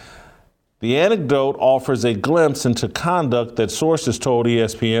 The anecdote offers a glimpse into conduct that sources told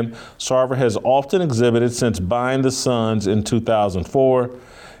ESPN Sarver has often exhibited since buying the Suns in 2004.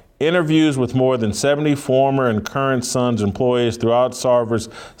 Interviews with more than 70 former and current Suns employees throughout Sarver's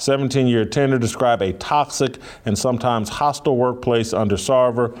 17-year tenure describe a toxic and sometimes hostile workplace under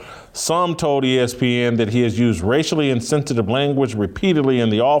Sarver. Some told ESPN that he has used racially insensitive language repeatedly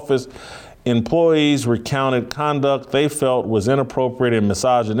in the office. Employees recounted conduct they felt was inappropriate and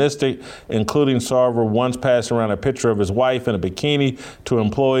misogynistic, including Sarver once passing around a picture of his wife in a bikini to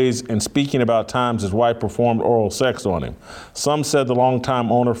employees and speaking about times his wife performed oral sex on him. Some said the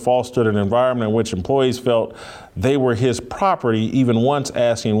longtime owner fostered an environment in which employees felt they were his property, even once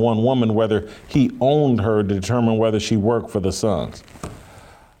asking one woman whether he owned her to determine whether she worked for the Suns.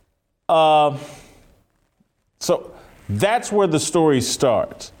 So that's where the story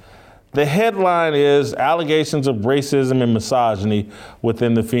starts. The headline is Allegations of Racism and Misogyny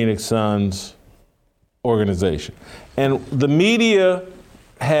Within the Phoenix Suns organization. And the media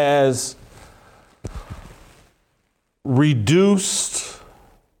has reduced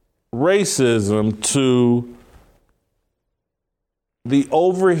racism to the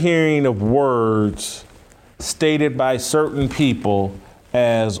overhearing of words stated by certain people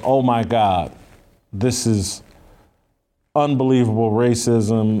as, "Oh my God, this is unbelievable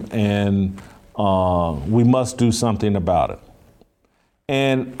racism, and we must do something about it.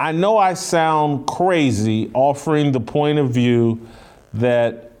 And I know I sound crazy offering the point of view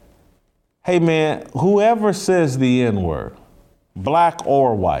that, hey man, whoever says the N-word, black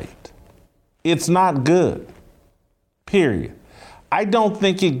or white, it's not good, period. I don't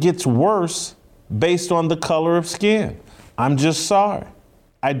think it gets worse based on the color of skin. I'm just sorry.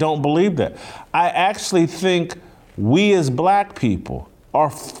 I don't believe that. I actually think we as black people are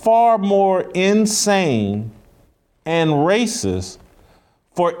far more insane and racist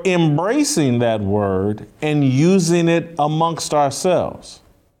for embracing that word and using it amongst ourselves.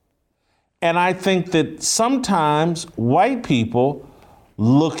 And I think that sometimes white people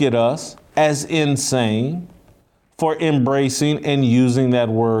look at us as insane for embracing and using that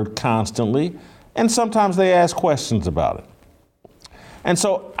word constantly, and sometimes they ask questions about it. And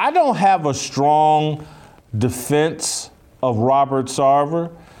so I don't have a strong defense of Robert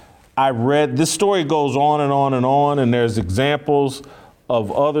Sarver. I read, this story goes on and on and on, and there's examples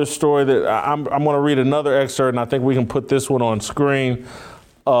of other story that I'm going to read another excerpt, and I think we can put this one on screen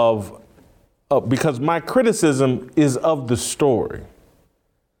because my criticism is of the story.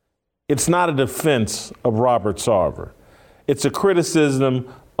 It's not a defense of Robert Sarver. It's a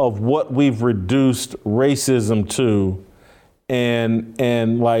criticism of what we've reduced racism to,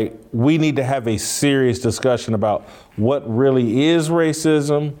 and like we need to have a serious discussion about what really is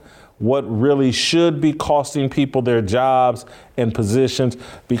racism, what really should be costing people their jobs and positions.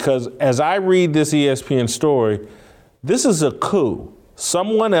 Because as I read this ESPN story, this is a coup.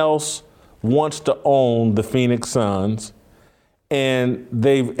 Someone else wants to own the Phoenix Suns. And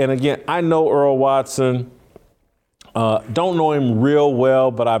again, I know Earl Watson, don't know him real well,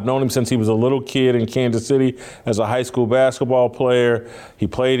 but I've known him since he was a little kid in Kansas City as a high school basketball player. He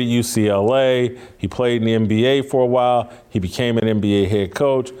played at UCLA. He played in the NBA for a while. He became an NBA head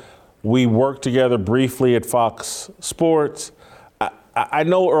coach. We worked together briefly at Fox Sports. I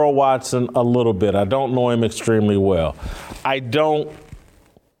know Earl Watson a little bit. I don't know him extremely well.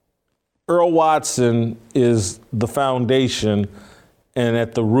 Earl Watson is the foundation and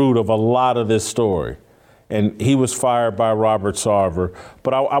at the root of a lot of this story. And he was fired by Robert Sarver.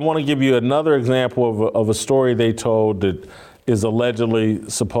 But I want to give you another example of a story they told that is allegedly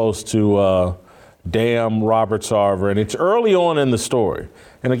supposed to damn Robert Sarver. And it's early on in the story.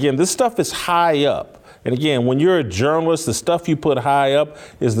 And again, this stuff is high up. And again, when you're a journalist, the stuff you put high up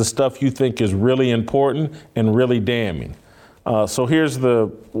is the stuff you think is really important and really damning. So here's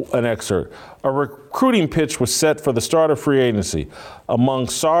an excerpt. A recruiting pitch was set for the start of free agency. Among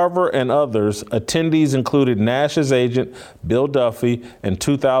Sarver and others, attendees included Nash's agent, Bill Duffy, and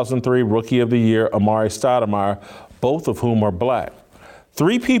 2003 Rookie of the Year, Amari Stoudemire, both of whom are black.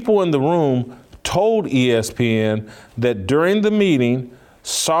 3 people in the room told ESPN that during the meeting,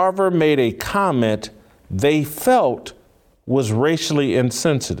 Sarver made a comment they felt was racially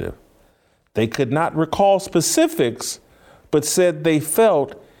insensitive. They could not recall specifics, but said they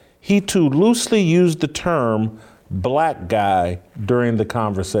felt he too loosely used the term black guy during the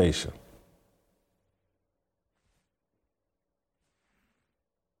conversation.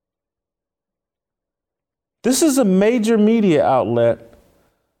 This is a major media outlet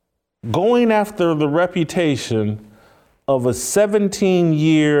going after the reputation of a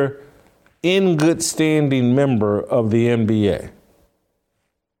 17-year in good standing member of the NBA.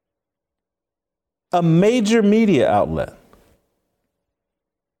 A major media outlet.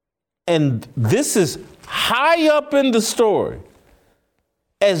 And this is high up in the story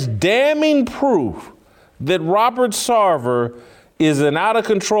as damning proof that Robert Sarver is an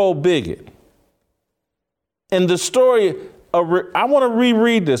out-of-control bigot. And the story, I want to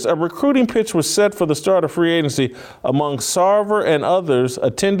reread this. A recruiting pitch was set for the start of free agency. Among Sarver and others,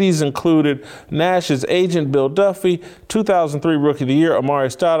 attendees included Nash's agent, Bill Duffy, 2003 Rookie of the Year, Amari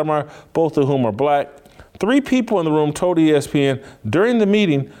Stoudemire, both of whom are black. 3 people in the room told ESPN during the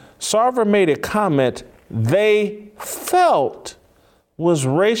meeting, Sarver made a comment they felt was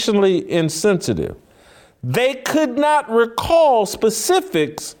racially insensitive. They could not recall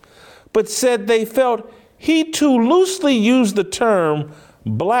specifics, but said they felt he too loosely used the term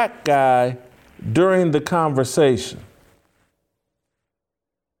black guy during the conversation.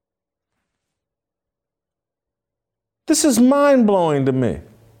 This is mind-blowing to me.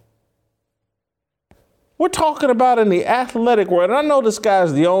 We're talking about in the athletic world, and I know this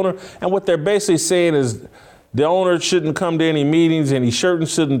guy's the owner, and what they're basically saying is the owner shouldn't come to any meetings and he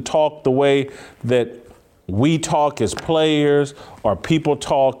shouldn't talk the way that we talk as players or people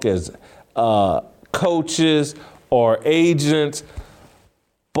talk as coaches or agents.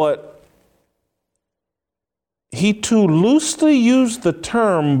 But he too loosely used the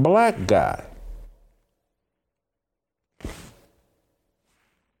term black guy.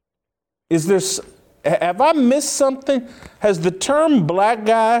 Have I missed something? Has the term black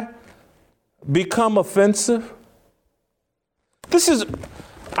guy become offensive?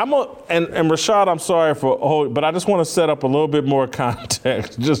 And Rashad, I'm sorry but I just want to set up a little bit more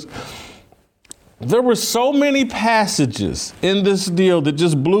context. There were so many passages in this deal that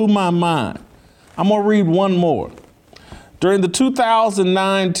just blew my mind. I'm going to read one more. During the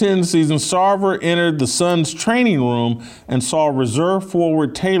 2009-10 season, Sarver entered the Suns training room and saw reserve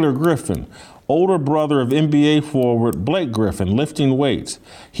forward Taylor Griffin, older brother of NBA forward Blake Griffin, lifting weights.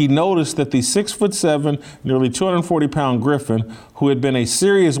 He noticed that the 6'7", nearly 240-pound Griffin, who had been a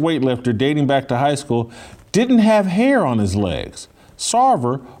serious weightlifter dating back to high school, didn't have hair on his legs.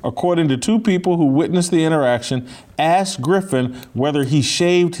 Sarver, according to two people who witnessed the interaction, asked Griffin whether he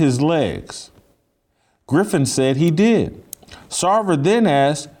shaved his legs. Griffin said he did. Sarver then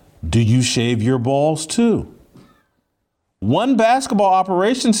asked, "Do you shave your balls too?" One basketball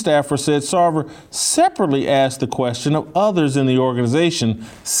operations staffer said Sarver separately asked the question of others in the organization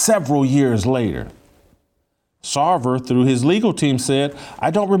several years later. Sarver, through his legal team, said,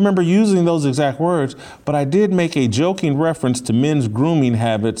 "I don't remember using those exact words, but I did make a joking reference to men's grooming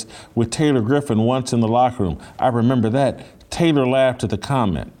habits with Taylor Griffin once in the locker room. I remember that." Taylor laughed at the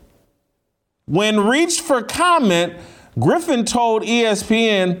comment. When reached for comment, Griffin told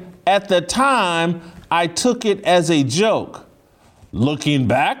ESPN, "At the time, I took it as a joke. Looking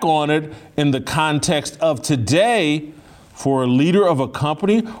back on it in the context of today, for a leader of a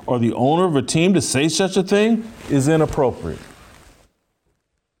company or the owner of a team to say such a thing is inappropriate."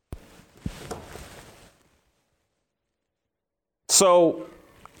 So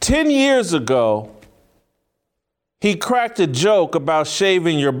 10 years ago, he cracked a joke about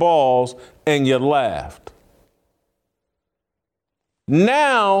shaving your balls and you laughed.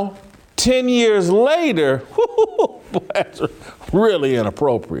 Now, 10 years later, that's really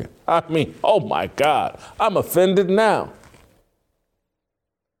inappropriate. I mean, oh my God, I'm offended now.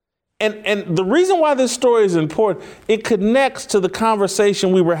 And the reason why this story is important, it connects to the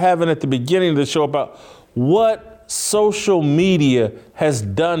conversation we were having at the beginning of the show about what social media has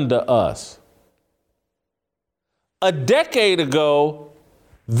done to us. A decade ago,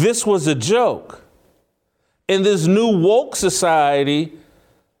 this was a joke. In this new woke society,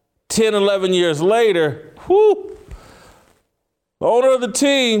 10, 11 years later, the owner of the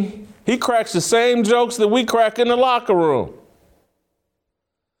team, he cracks the same jokes that we crack in the locker room.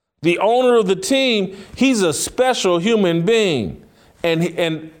 The owner of the team, he's a special human being.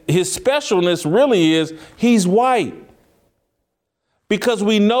 And his specialness really is he's white. Because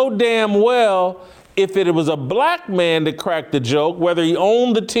we know damn well if it was a black man that cracked the joke, whether he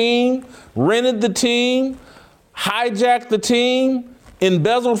owned the team, rented the team, hijacked the team,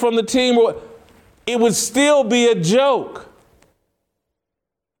 embezzled from the team, it would still be a joke.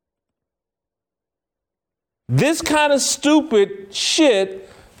 This kind of stupid shit,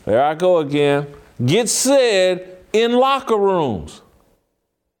 there I go again, gets said in locker rooms.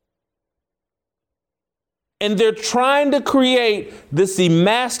 And they're trying to create this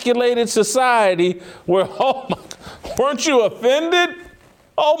emasculated society where, weren't you offended?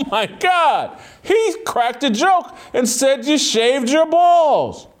 Oh my God, he cracked a joke and said you shaved your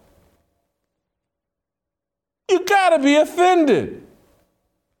balls. You gotta be offended.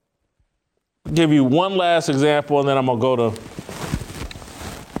 I'll give you one last example and then I'm gonna go to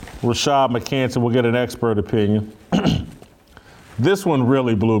Rashad McCann, we'll get an expert opinion. This one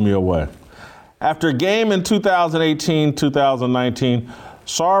really blew me away. After a game in 2018-2019,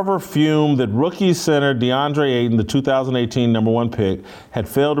 Sarver fumed that rookie center DeAndre Ayton, the 2018 number 1 pick, had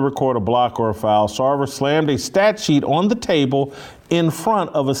failed to record a block or a foul. Sarver slammed a stat sheet on the table in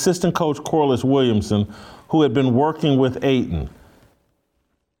front of assistant coach Corliss Williamson, who had been working with Ayton.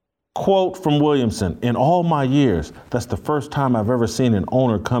 Quote from Williamson, "In all my years, that's the first time I've ever seen an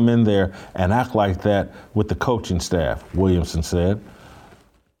owner come in there and act like that with the coaching staff," Williamson said.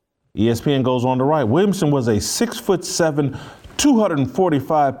 ESPN goes on to write, Williamson was a 6'7",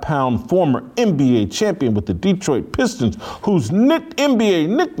 245-pound former NBA champion with the Detroit Pistons, whose NBA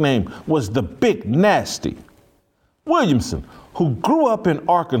nickname was the Big Nasty. Williamson, who grew up in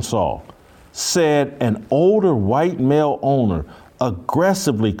Arkansas, said an older white male owner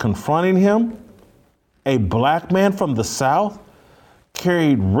aggressively confronting him, a black man from the South,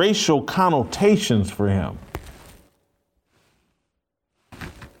 carried racial connotations for him.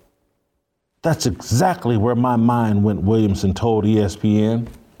 That's exactly where my mind went, Williamson told ESPN.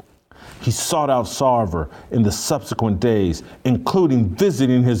 He sought out Sarver in the subsequent days, including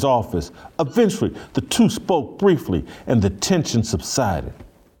visiting his office. Eventually, the two spoke briefly and the tension subsided.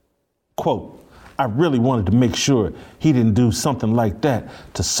 Quote, I really wanted to make sure he didn't do something like that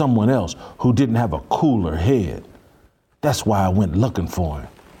to someone else who didn't have a cooler head. That's why I went looking for him.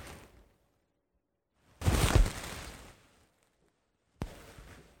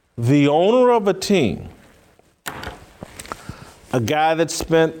 The owner of a team, a guy that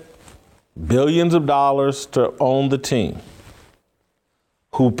spent billions of dollars to own the team,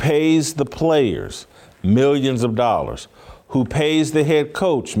 who pays the players millions of dollars, who pays the head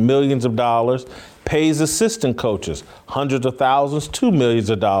coach millions of dollars, pays assistant coaches hundreds of thousands to millions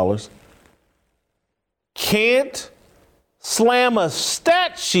of dollars, can't slam a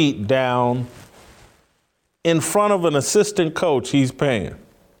stat sheet down in front of an assistant coach he's paying.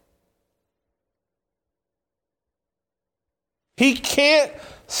 He can't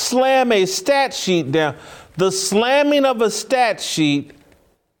slam a stat sheet down. The slamming of a stat sheet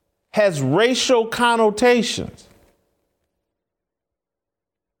has racial connotations.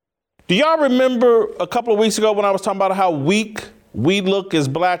 Do y'all remember a couple of weeks ago when I was talking about how weak we look as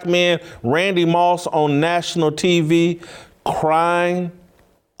black men? Randy Moss on national TV crying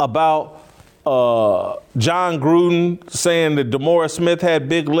about John Gruden saying that DeMaurice Smith had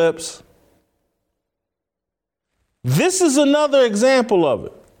big lips. This is another example of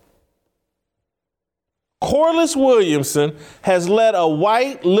it. Corliss Williamson has let a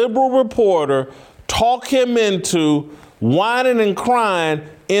white liberal reporter talk him into whining and crying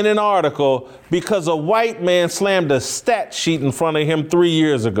in an article because a white man slammed a stat sheet in front of him 3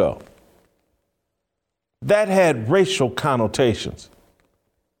 years ago. That had racial connotations.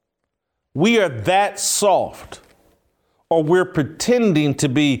 We are that soft, or we're pretending to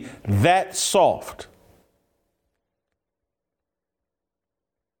be that soft.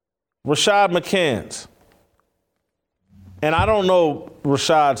 Rashad McCants. And I don't know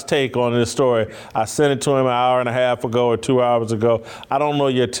Rashad's take on this story. I sent it to him an hour and a half ago or 2 hours ago. I don't know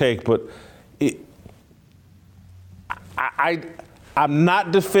your take, but I'm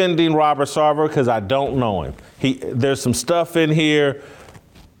not defending Robert Sarver because I don't know him. There's some stuff in here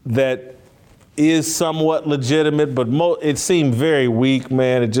that is somewhat legitimate, but it seemed very weak,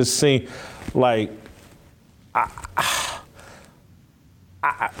 man. It just seemed like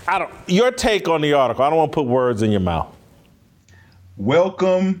I don't. Your take on the article. I don't want to put words in your mouth.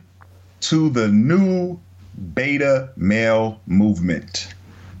 Welcome to the new beta male movement.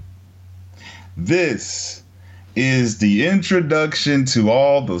 This is the introduction to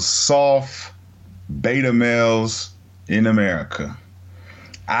all the soft beta males in America.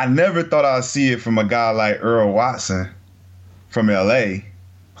 I never thought I'd see it from a guy like Earl Watson from LA,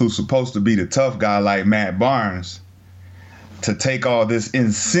 who's supposed to be the tough guy like Matt Barnes, to take all this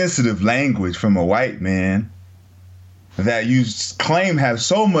insensitive language from a white man that you claim have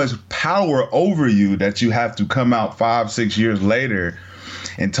so much power over you that you have to come out 5-6 years later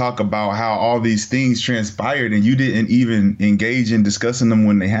and talk about how all these things transpired and you didn't even engage in discussing them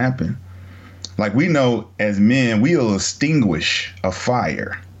when they happened. Like, we know as men, we'll extinguish a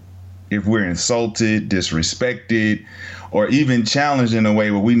fire if we're insulted, disrespected, or even challenged in a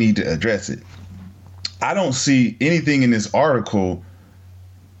way where we need to address it. I don't see anything in this article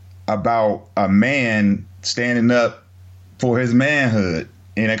about a man standing up for his manhood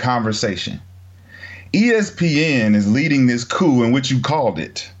in a conversation. ESPN is leading this coup in which you called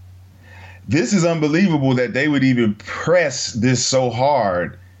it. This is unbelievable that they would even press this so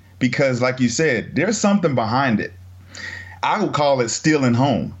hard because, like you said, there's something behind it. I would call it stealing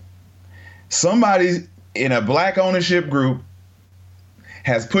home. Somebody in a black ownership group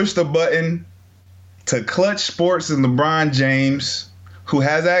has pushed the button to Clutch Sports and LeBron James, who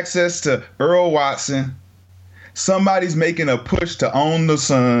has access to Earl Watson. Somebody's making a push to own the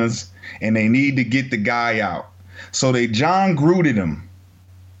Suns, and they need to get the guy out. So they John Gruden him.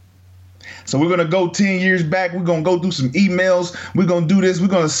 So we're going to go 10 years back. We're going to go through some emails. We're going to do this. We're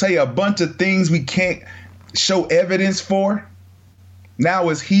going to say a bunch of things we can't show evidence for. Now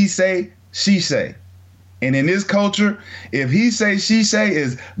it's he say, she say. And in this culture, if he say, she say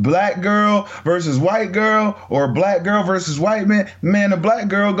is black girl versus white girl or black girl versus white man, the black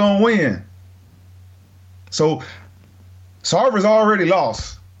girl gonna win. So Sarver's already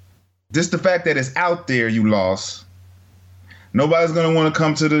lost. Just the fact that it's out there, you lost. Nobody's gonna want to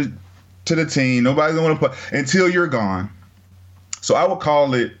come to the team. Nobody's gonna want to put until you're gone. So I would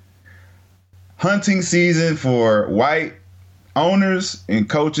call it hunting season for white owners and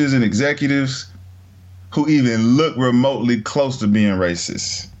coaches and executives who even look remotely close to being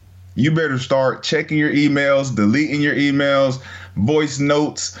racist. You better start checking your emails, deleting your emails, voice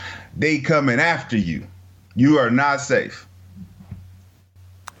notes, they coming after you. You are not safe.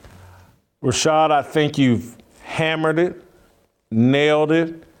 Rashad, I think you've hammered it, nailed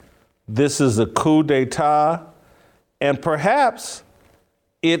it. This is a coup d'etat. And perhaps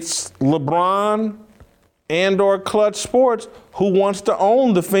it's LeBron and or Clutch Sports who wants to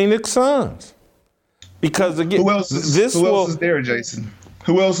own the Phoenix Suns. Because again, who else is there, Jason?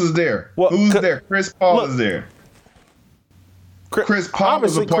 Who else is there? Well, who's there? Chris Paul is there. Chris Paul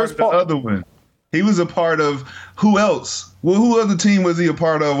was a part of the other one. He was a part of who else? Well, who other team was he a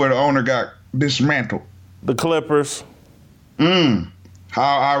part of where the owner got dismantled? The Clippers.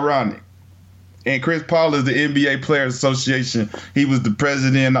 How ironic. And Chris Paul is the NBA Players Association. He was the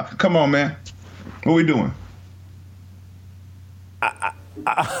president. Come on, man. What we doing?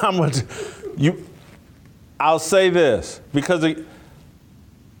 I'll say this, because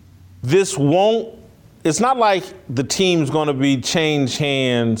this won't, it's not like the team's going to be change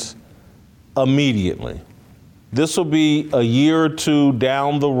hands immediately. This will be a year or two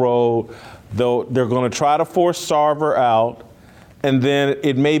down the road, though they're going to try to force Sarver out, and then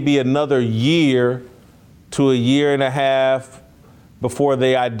it may be another year to a year and a half before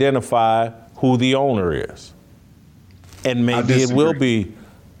they identify who the owner is. And maybe it will be.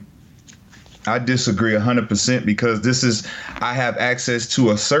 I disagree 100% because I have access to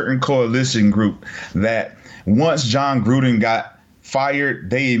a certain coalition group that once John Gruden got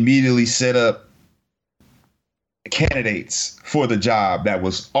fired, they immediately set up candidates for the job that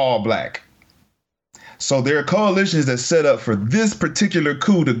was all black. So there are coalitions that set up for this particular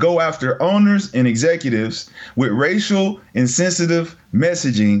coup to go after owners and executives with racial insensitive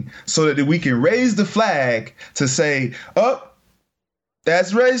messaging so that we can raise the flag to say, oh,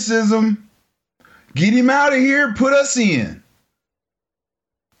 that's racism. Get him out of here. Put us in.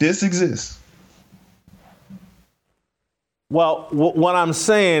 This exists. Well, what I'm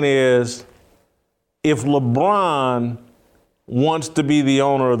saying is, if LeBron wants to be the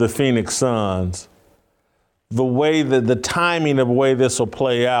owner of the Phoenix Suns, the way that the timing of the way this will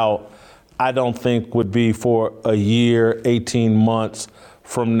play out, I don't think would be for a year, 18 months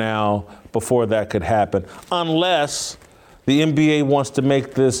from now before that could happen, unless the NBA wants to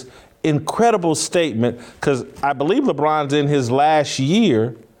make this incredible statement, because I believe LeBron's in his last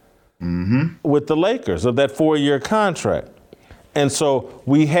year with the Lakers of that 4-year contract. And so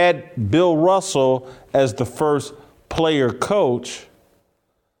we had Bill Russell as the first player coach.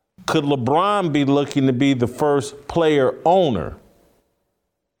 Could LeBron be looking to be the first player owner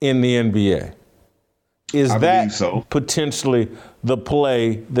in the NBA? Is that potentially the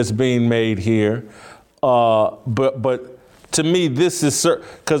play that's being made here? But to me, this is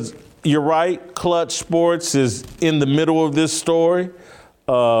because you're right. Clutch Sports is in the middle of this story.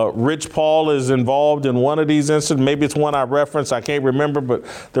 Rich Paul is involved in one of these incidents. Maybe it's one I referenced. I can't remember, but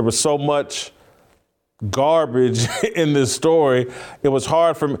there was so much garbage in this story. It was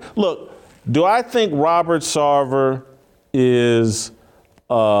hard for me. Look, do I think Robert Sarver is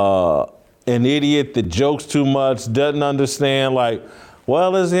an idiot that jokes too much, doesn't understand, like,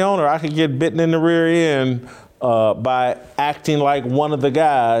 well, as the owner, I could get bitten in the rear end by acting like one of the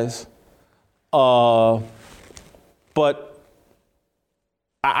guys. But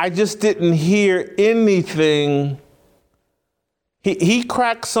I just didn't hear anything. He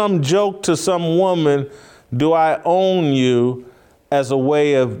cracked some joke to some woman, do I own you, as a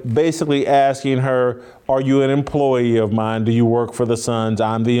way of basically asking her, are you an employee of mine? Do you work for the Suns?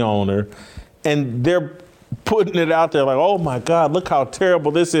 I'm the owner. And they're putting it out there like, oh my God, look how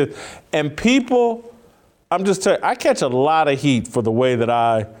terrible this is. And people, I'm just telling you, I catch a lot of heat for the way that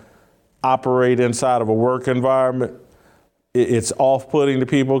I operate inside of a work environment. It's off-putting to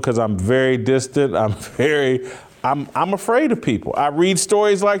people because I'm very distant. I'm afraid of people. I read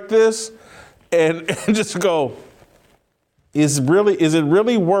stories like this and just go, is it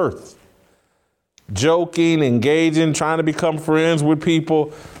really worth joking, engaging, trying to become friends with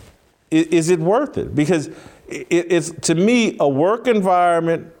people? Is it worth it? Because it's, to me, a work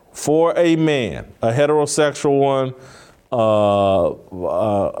environment for a man, a heterosexual one,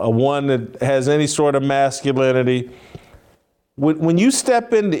 a one that has any sort of masculinity. When you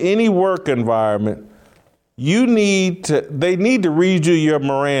step into any work environment, they need to read you your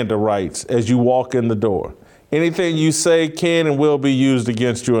Miranda rights as you walk in the door. Anything you say can and will be used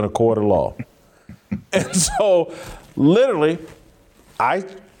against you in a court of law. And so, literally, I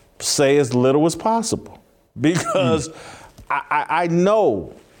say as little as possible because I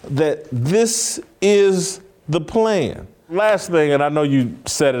know that this is the plan. Last thing, and I know you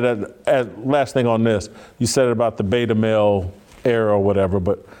said it last thing on this, you said it about the beta male era or whatever,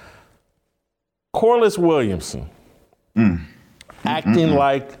 but Corliss Williamson acting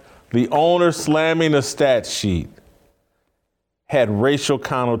like the owner slamming a stat sheet had racial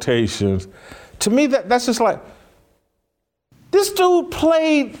connotations. To me, that's just like, this dude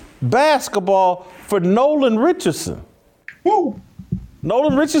played basketball for Nolan Richardson. Woo.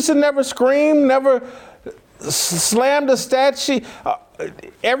 Nolan Richardson never screamed, never slammed a stat sheet.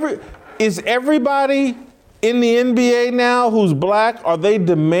 Is everybody in the NBA now who's black, are they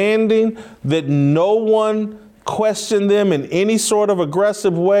demanding that no one question them in any sort of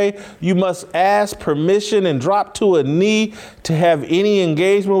aggressive way? You must ask permission and drop to a knee to have any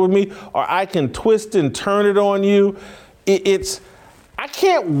engagement with me, or I can twist and turn it on you. I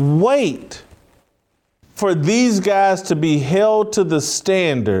can't wait for these guys to be held to the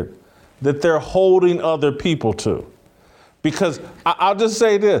standard that they're holding other people to. Because I'll just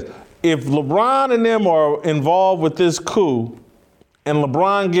say this, if LeBron and them are involved with this coup and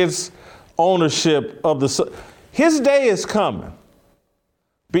LeBron gets ownership of his day is coming.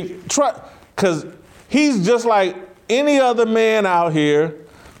 Because he's just like any other man out here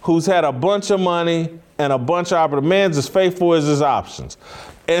who's had a bunch of money and a bunch of opportunity. Man's as faithful as his options.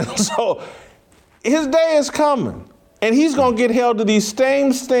 And so his day is coming. And he's going to get held to these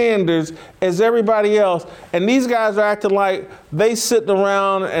same standards as everybody else. And these guys are acting like they sitting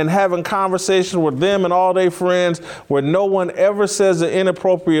around and having conversations with them and all their friends where no one ever says an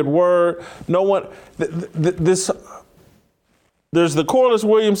inappropriate word. No one, there's the Corliss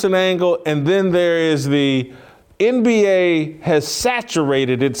Williamson angle, and then there is the NBA has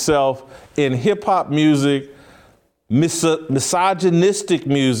saturated itself in hip hop music, misogynistic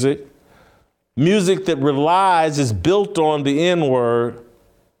music that is built on the N-word,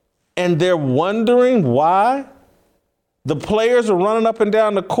 and they're wondering why the players are running up and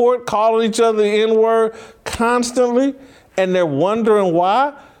down the court calling each other the N-word constantly, and they're wondering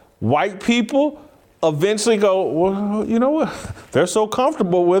why white people eventually go, well, you know what? They're so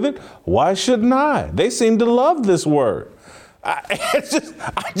comfortable with it. Why shouldn't I? They seem to love this word. I'm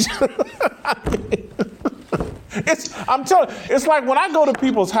telling you, it's like when I go to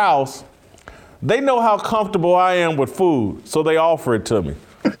people's house, they know how comfortable I am with food, so they offer it to me.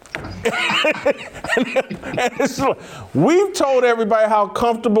 and it's like, we've told everybody how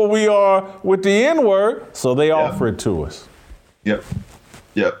comfortable we are with the N-word, so they offer it to us. Yep.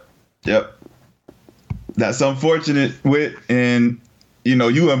 That's unfortunate, Whit, and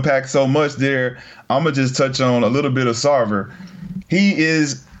you unpack so much there. I'm gonna just touch on a little bit of Sarver. He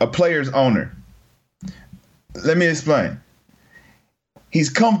is a player's owner. Let me explain. He's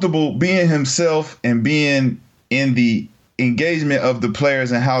comfortable being himself and being in the engagement of the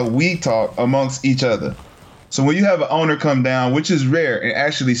players and how we talk amongst each other. So when you have an owner come down, which is rare, and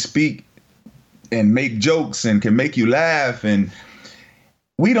actually speak and make jokes and can make you laugh, and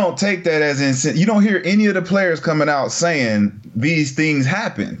we don't take that as insane. You don't hear any of the players coming out saying these things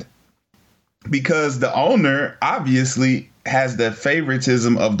happened, because the owner obviously has the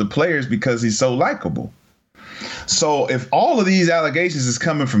favoritism of the players because he's so likable. So if all of these allegations is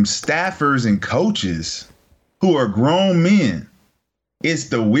coming from staffers and coaches who are grown men, it's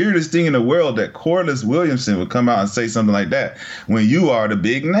the weirdest thing in the world that Corliss Williamson would come out and say something like that when you are the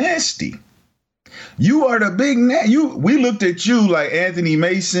big nasty. You are the big we looked at you like Anthony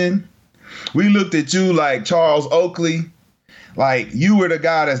Mason. We looked at you like Charles Oakley. Like you were the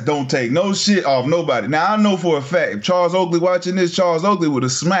guy that don't take no shit off nobody. Now I know for a fact, if Charles Oakley watching this, Charles Oakley would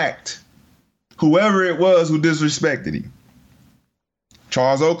have smacked whoever it was who disrespected him.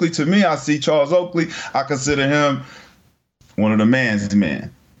 Charles Oakley, to me, I see Charles Oakley, I consider him one of the man's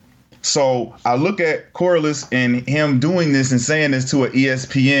men. So I look at Corliss and him doing this and saying this to an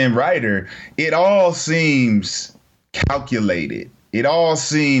ESPN writer. It all seems calculated. It all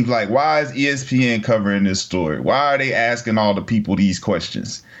seems like, why is ESPN covering this story? Why are they asking all the people these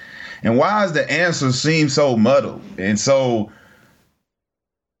questions? And why does the answer seem so muddled and so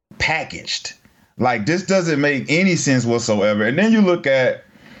packaged? Like, this doesn't make any sense whatsoever. And then you look at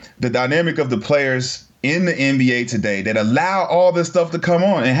the dynamic of the players in the NBA today that allow all this stuff to come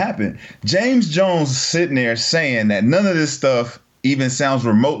on and happen. James Jones sitting there saying that none of this stuff even sounds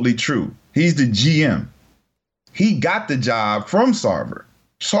remotely true. He's the GM. He got the job from Sarver.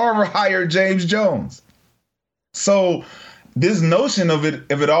 Sarver hired James Jones. So this notion of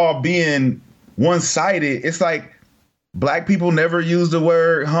it all being one-sided, it's like black people never use the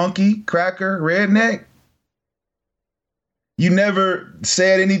word hunky, cracker, redneck. You never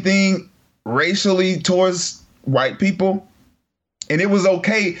said anything racially towards white people. And it was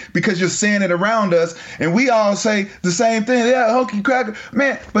okay because you're saying it around us. And we all say the same thing. Yeah, hunky, cracker.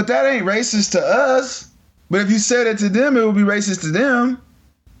 Man, but that ain't racist to us. But if you said it to them, it would be racist to them.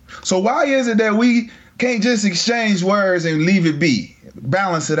 So why is it that we can't just exchange words and leave it be,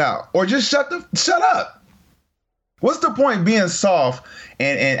 balance it out, or just shut up. What's the point being soft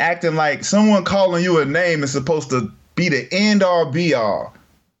and acting like someone calling you a name is supposed to be the end all be all?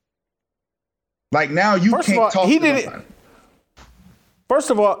 Like now you can't talk to nobody.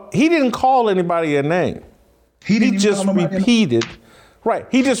 First of all, he didn't call anybody a name. He just repeated. Right.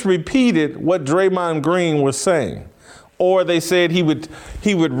 He just repeated what Draymond Green was saying. Or they said he would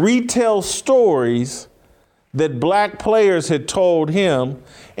retell stories that black players had told him,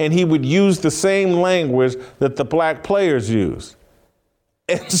 and he would use the same language that the black players used.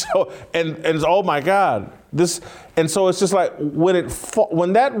 And so, and oh my God, and so it's just like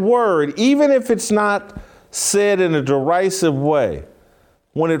when that word, even if it's not said in a derisive way,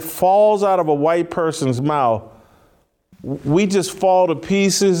 when it falls out of a white person's mouth, we just fall to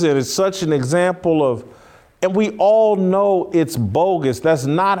pieces, and it's such an example of, and we all know it's bogus. That's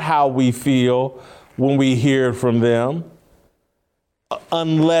not how we feel when we hear it from them,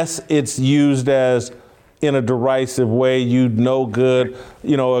 unless it's used as in a derisive way, you no good,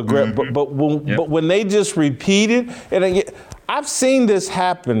 but when they just repeat it, and again, I've seen this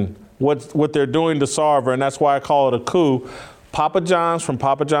happen, what they're doing to Sarver, and that's why I call it a coup. Papa John's from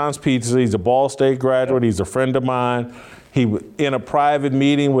Papa John's Pizza, he's a Ball State graduate, he's a friend of mine. He, in a private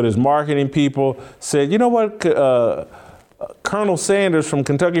meeting with his marketing people, said, you know what, Colonel Sanders from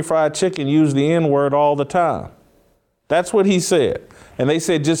Kentucky Fried Chicken used the N-word all the time. That's what he said. And they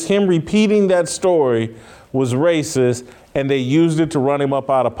said just him repeating that story was racist, and they used it to run him up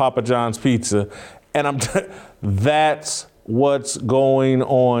out of Papa John's Pizza. And that's what's going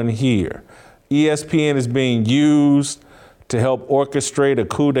on here. ESPN is being used to help orchestrate a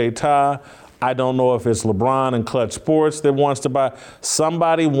coup d'etat. I don't know if it's LeBron and Clutch Sports that wants to buy.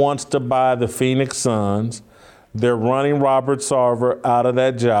 Somebody wants to buy the Phoenix Suns. They're running Robert Sarver out of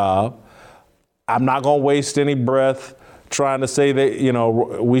that job. I'm not going to waste any breath trying to say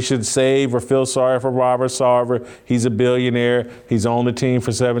that, we should save or feel sorry for Robert Sarver. He's a billionaire. He's on the team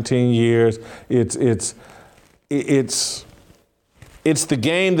for 17 years. It's the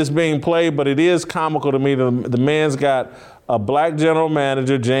game that's being played, but it is comical to me. The man's got a black general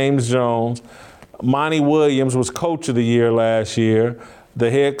manager, James Jones. Monty Williams was coach of the year last year. The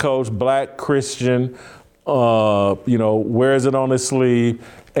head coach, black Christian, wears it on his sleeve.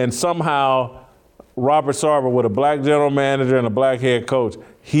 And somehow Robert Sarver with a black general manager and a black head coach,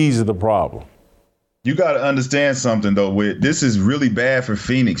 he's the problem. You got to understand something, though, Whit. This is really bad for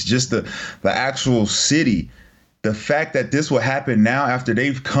Phoenix, just the actual city. The fact that this will happen now after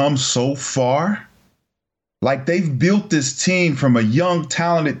they've come so far, like they've built this team from a young,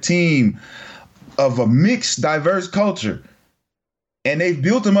 talented team of a mixed, diverse culture, and they've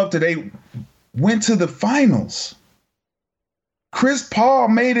built them up to they went to the finals. Chris Paul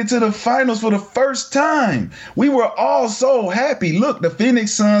made it to the finals for the first time. We were all so happy. Look, the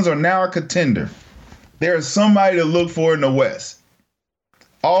Phoenix Suns are now a contender. There's somebody to look for in the West.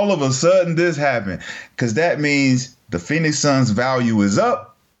 All of a sudden this happened because that means the Phoenix Suns value is up.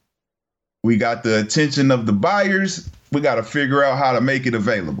 We got the attention of the buyers. We got to figure out how to make it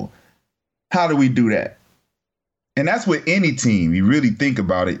available. How do we do that? And that's with any team. You really think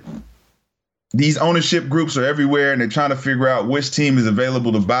about it. These ownership groups are everywhere, and they're trying to figure out which team is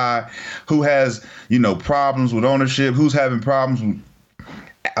available to buy, who has, problems with ownership, who's having problems with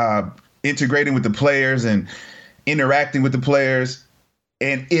integrating with the players and interacting with the players,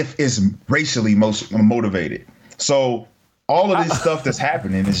 and if it's racially most motivated. So all of this stuff that's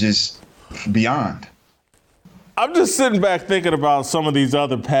happening is just beyond. I'm just sitting back thinking about some of these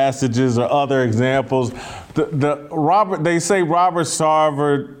other passages or other examples. They say Robert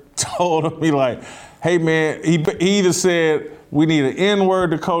Sarver told him, hey man, he either said we need an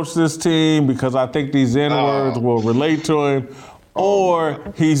N-word to coach this team because I think these N-words will relate to him,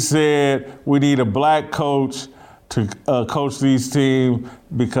 or he said we need a black coach to coach these teams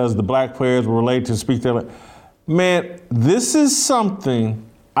because the black players will relate to speak their language. Man, this is something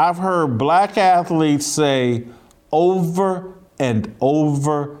I've heard black athletes say over and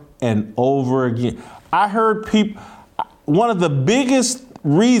over and over again. I heard people, one of the biggest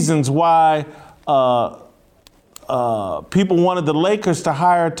reasons why people wanted the Lakers to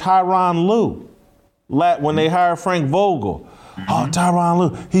hire Tyronn Lue when they hired Frank Vogel. Oh, Tyronn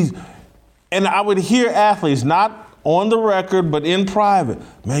Lue, and I would hear athletes, not on the record, but in private,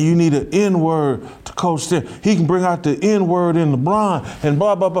 man, you need an N-word to coach them. He can bring out the N-word in LeBron and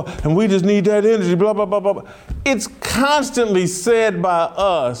blah, blah, blah, and we just need that energy, blah, blah, blah, blah. It's constantly said by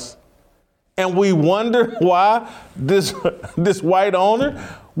us, and we wonder why this white owner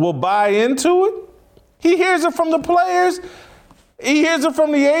will buy into it. He hears it from the players. He hears it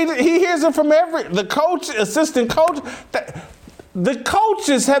from the agent. He hears it from the coach, assistant coach. The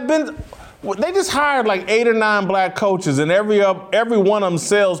coaches have been. They just hired like 8 or 9 black coaches, and every one of them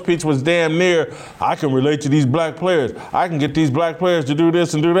sales pitch was damn near, I can relate to these black players. I can get these black players to do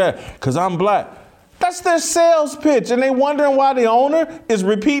this and do that because I'm black. That's their sales pitch, and they wondering why the owner is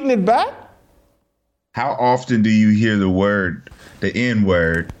repeating it back? How often do you hear the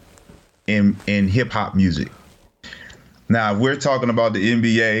N-word in hip-hop music? Now, if we're talking about the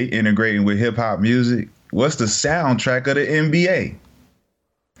NBA integrating with hip-hop music, what's the soundtrack of the NBA?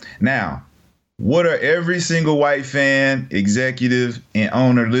 Now, what are every single white fan, executive, and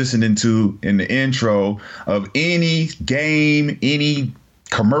owner listening to in the intro of any game, any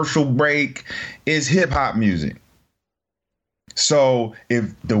commercial break? Is hip-hop music. So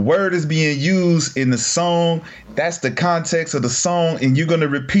if the word is being used in the song, that's the context of the song, and you're going to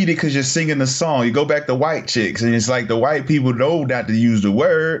repeat it because you're singing the song. You go back to White Chicks, and it's like the white people know not to use the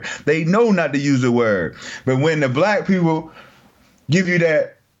word. They know not to use the word. But when the black people give you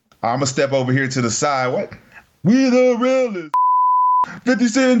that, I'm going to step over here to the side. What? We the realest. 50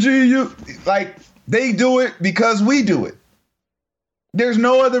 Cent G, like, they do it because we do it. There's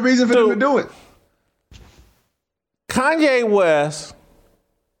no other reason for them to do it. Kanye West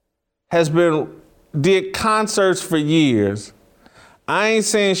did concerts for years. I ain't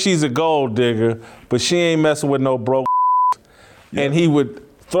saying she's a gold digger, but she ain't messing with no broke. Yep. And he would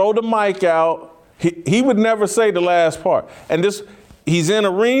throw the mic out. He would never say the last part. And he's in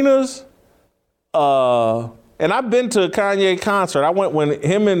arenas. And I've been to a Kanye concert. I went when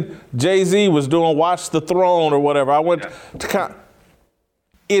him and Jay-Z was doing Watch the Throne or whatever. I went to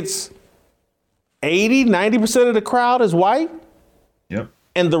it's 80, 90% of the crowd is white. Yep.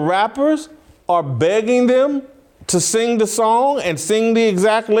 And the rappers are begging them to sing the song and sing the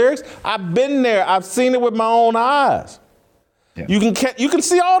exact lyrics. I've been there. I've seen it with my own eyes. Yep. You can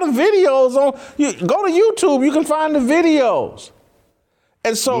see all the videos go to YouTube. You can find the videos.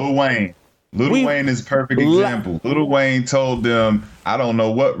 And so Lil Wayne is a perfect example. Lil Wayne told them, I don't know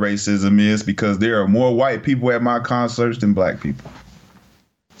what racism is because there are more white people at my concerts than black people.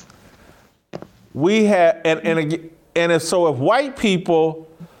 We had, if white people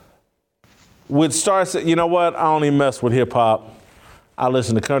would start saying, you know what, I don't even mess with hip hop. I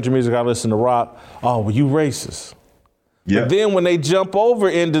listen to country music, I listen to rock. Oh, well, you racist. Yeah. But then when they jump over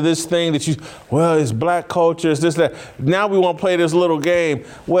into this thing that it's black culture, it's this, that. Now we want to play this little game.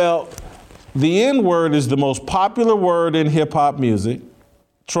 Well, the N-word is the most popular word in hip hop music.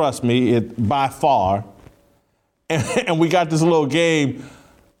 Trust me, it by far. And we got this little game,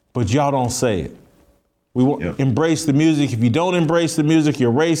 but y'all don't say it. We want embrace the music. If you don't embrace the music,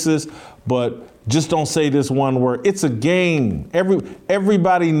 you're racist, but just don't say this one word. It's a game.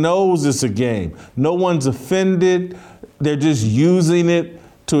 Everybody knows it's a game. No one's offended. They're just using it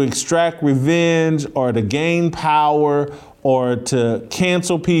to extract revenge or to gain power or to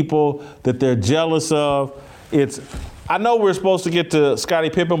cancel people that they're jealous of. I know we're supposed to get to Scottie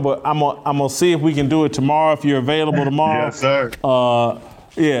Pippen, but I'm gonna see if we can do it tomorrow if you're available tomorrow. Yes, sir.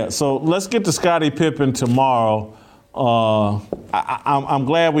 Yeah, so let's get to Scottie Pippen tomorrow. I'm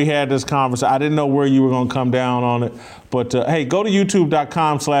glad we had this conversation. I didn't know where you were going to come down on it. But, hey, go to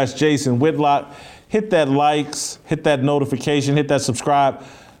youtube.com/Jason Whitlock. Hit that likes, hit that notification, hit that subscribe.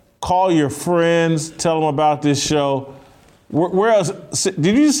 Call your friends. Tell them about this show. Where else?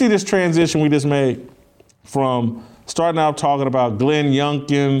 Did you see this transition we just made from starting out talking about Glenn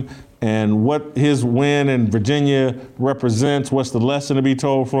Youngkin and what his win in Virginia represents, what's the lesson to be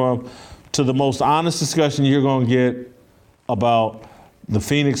told from, to the most honest discussion you're going to get about the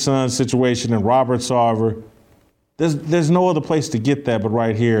Phoenix Suns situation and Robert Sarver. There's no other place to get that but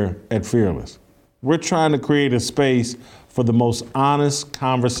right here at Fearless. We're trying to create a space for the most honest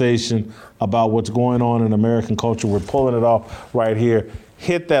conversation about what's going on in American culture. We're pulling it off right here.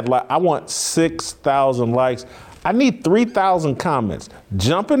 Hit that like. I want 6,000 likes. I need 3,000 comments.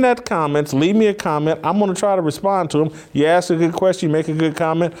 Jump in that comments, leave me a comment. I'm gonna try to respond to them. You ask a good question, you make a good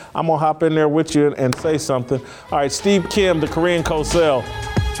comment, I'm gonna hop in there with you and say something. All right, Steve Kim, the Korean Cosell.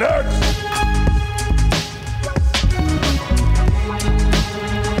 Next.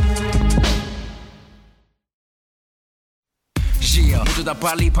 모두 다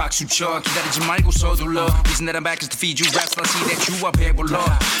빨리 박수 쳐 기다리지 말고 서둘러 Reason that I'm back is to feed you raps when I see that you are 배불러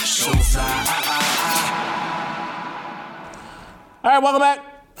So fly All right, welcome back.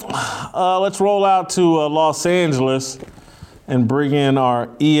 Let's roll out to Los Angeles and bring in our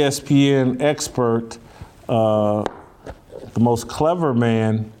ESPN expert, the most clever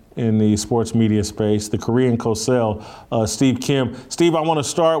man in the sports media space, the Korean Cosell, Steve Kim. Steve, I want to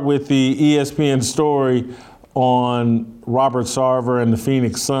start with the ESPN story on Robert Sarver and the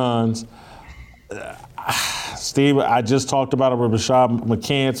Phoenix Suns. Steve, I just talked about it with Rashad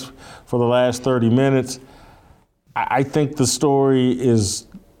McCants for the last 30 minutes. I think the story is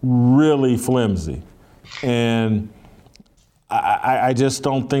really flimsy. And I just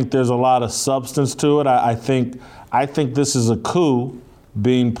don't think there's a lot of substance to it. I think this is a coup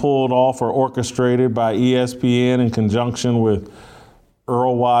being pulled off or orchestrated by ESPN in conjunction with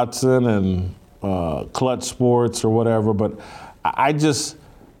Earl Watson and Clutch Sports or whatever. But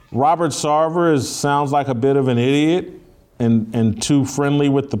Robert Sarver sounds like a bit of an idiot and too friendly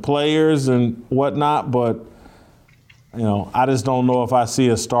with the players and whatnot. But, I just don't know if I see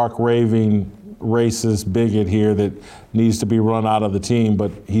a stark raving racist bigot here that needs to be run out of the team, but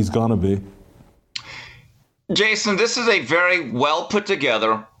he's going to be. Jason, this is a very well put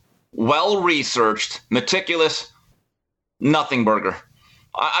together, well researched, meticulous nothing burger.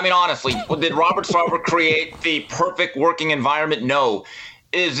 I mean, honestly, did Robert Sarver create the perfect working environment? No.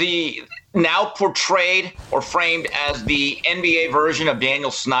 Is he now portrayed or framed as the NBA version of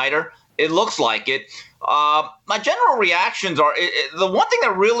Daniel Snyder? It looks like it. My general reactions are the one thing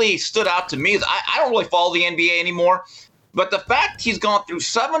that really stood out to me is I don't really follow the NBA anymore, but the fact he's gone through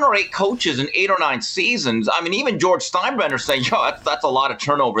 7 or 8 coaches in 8 or 9 seasons. I mean, even George Steinbrenner saying, that's a lot of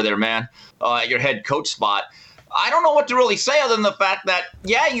turnover there, man, at your head coach spot. I don't know what to really say other than the fact that,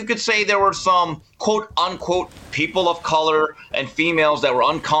 you could say there were some quote unquote people of color and females that were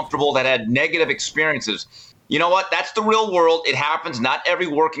uncomfortable, that had negative experiences. You know what? That's the real world. It happens. Not every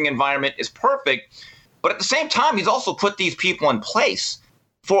working environment is perfect. But at the same time, he's also put these people in place.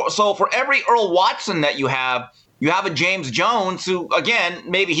 So for every Earl Watson that you have a James Jones who, again,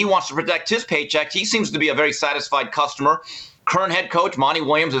 maybe he wants to protect his paycheck. He seems to be a very satisfied customer. Current head coach Monty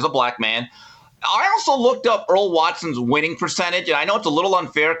Williams is a black man. I also looked up Earl Watson's winning percentage, and I know it's a little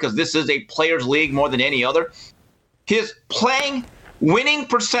unfair because this is a players' league more than any other. His winning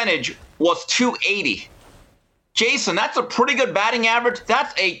percentage was .280. Jason, that's a pretty good batting average.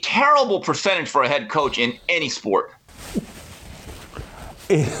 That's a terrible percentage for a head coach in any sport.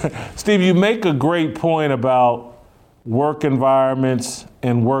 Steve, you make a great point about work environments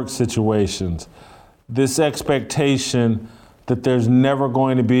and work situations. This expectation that there's never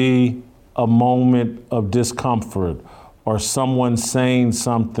going to be a moment of discomfort or someone saying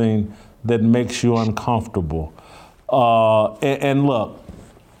something that makes you uncomfortable. And look,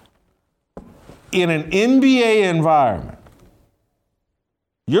 in an NBA environment,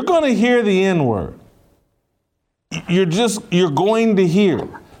 you're going to hear the N-word. You're going to hear it.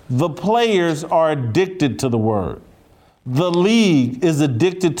 The players are addicted to the word. The league is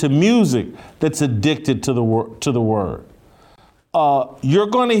addicted to music that's addicted to the word. You're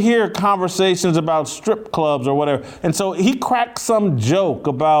going to hear conversations about strip clubs or whatever. And so he cracked some joke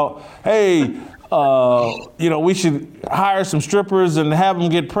about, hey, we should hire some strippers and have them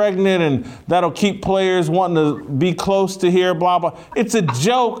get pregnant, and that'll keep players wanting to be close to here, blah, blah. It's a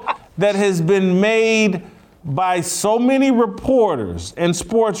joke that has been made by so many reporters and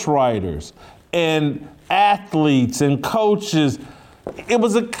sports writers and athletes and coaches. It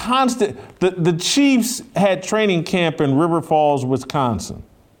was a constant. The Chiefs had training camp in River Falls, Wisconsin.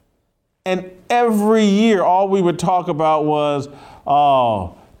 And every year, all we would talk about was,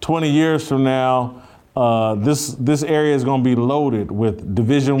 20 years from now, this area is going to be loaded with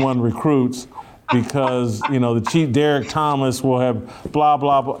Division I recruits because, the Chief Derek Thomas will have blah,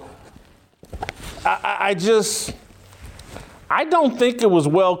 blah, blah. I don't think it was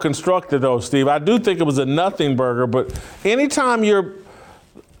well constructed, though, Steve. I do think it was a nothing burger, but anytime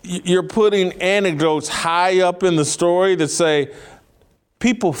you're putting anecdotes high up in the story that say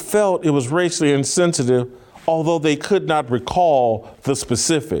people felt it was racially insensitive, although they could not recall the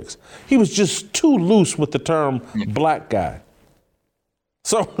specifics. He was just too loose with the term black guy.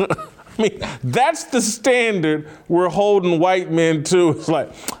 So, that's the standard we're holding white men to. It's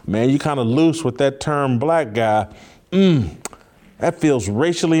like, man, you kind of loose with that term black guy. That feels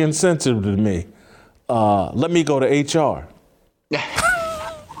racially insensitive to me. Let me go to HR.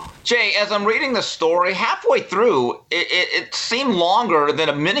 Jay, as I'm reading the story, halfway through, it seemed longer than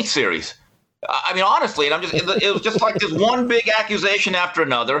a miniseries. I mean, honestly, it was just like this one big accusation after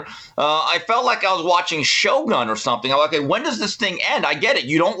another. I felt like I was watching Shogun or something. I'm like, okay, when does this thing end? I get it.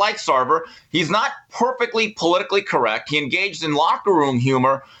 You don't like Sarver. He's not perfectly politically correct. He engaged in locker room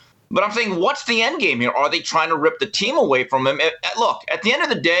humor. But I'm saying, what's the end game here? Are they trying to rip the team away from him? Look, at the end of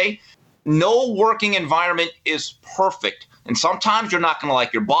the day, no working environment is perfect. And sometimes you're not going to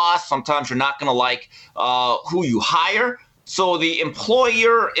like your boss. Sometimes you're not going to like who you hire. So the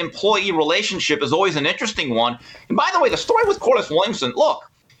employer-employee relationship is always an interesting one. And by the way, the story with Corliss Williamson, look,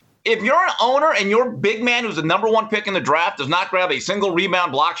 If you're an owner and your big man who's the number one pick in the draft does not grab a single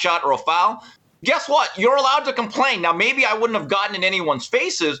rebound, block shot, or a foul, guess what? You're allowed to complain. Now, maybe I wouldn't have gotten in anyone's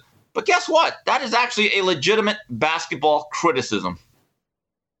faces, but guess what? That is actually a legitimate basketball criticism.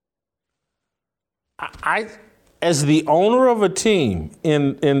 I as the owner of a team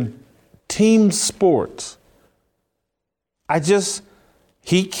in team sports,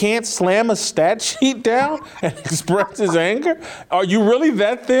 he can't slam a stat sheet down and express his anger? Are you really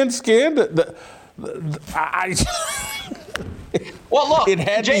that thin-skinned? Well, look, it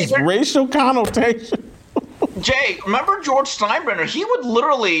had these racial connotations. Jay, remember George Steinbrenner? He would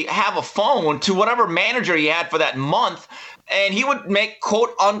literally have a phone to whatever manager he had for that month, and he would make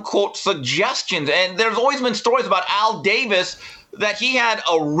quote-unquote suggestions. And there's always been stories about Al Davis that he had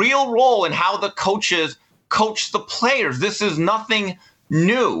a real role in how the coaches coach the players. This is nothing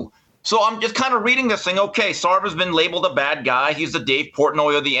new. So I'm just kind of reading this thing. Okay, Sarver's been labeled a bad guy. He's the Dave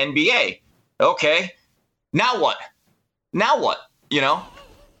Portnoy of the NBA. Okay, now what? Now what? You know?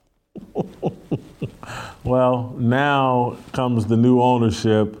 Well, now comes the new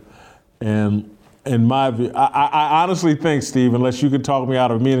ownership, and in my view, I honestly think, Steve, unless you could talk me out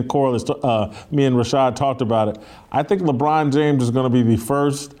of me and Rashad talked about it, I think LeBron James is going to be the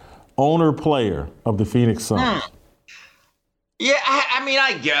first owner-player of the Phoenix Suns. Yeah, I mean,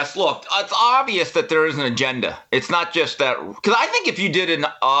 I guess. Look, it's obvious that there is an agenda. It's not just that. Because I think if you did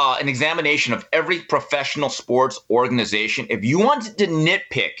an examination of every professional sports organization, if you wanted to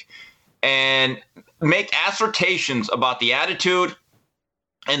nitpick and make assertions about the attitude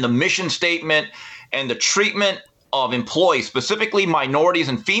and the mission statement and the treatment of employees, specifically minorities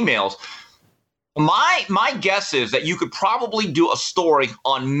and females, my guess is that you could probably do a story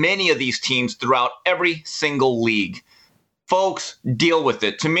on many of these teams throughout every single league. Folks, deal with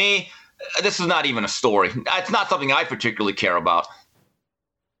it. To me, this is not even a story. It's not something I particularly care about.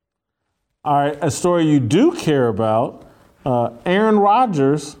 All right, a story you do care about, Aaron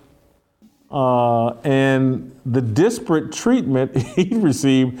Rodgers and the disparate treatment he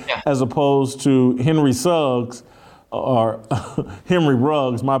received as opposed to Henry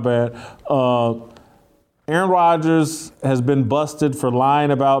Ruggs, my bad. Aaron Rodgers has been busted for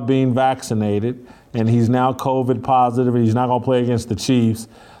lying about being vaccinated, and he's now COVID positive, and he's not going to play against the Chiefs.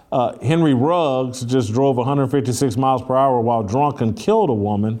 Henry Ruggs just drove 156 miles per hour while drunk and killed a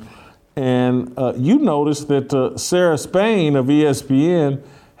woman. And you noticed that Sarah Spain of ESPN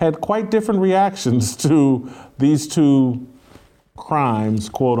had quite different reactions to these two crimes,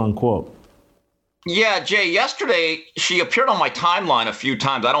 quote unquote. Yeah, Jay, yesterday she appeared on my timeline a few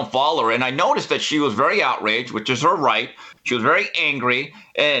times. I don't follow her, and I noticed that she was very outraged, which is her right. She was very angry,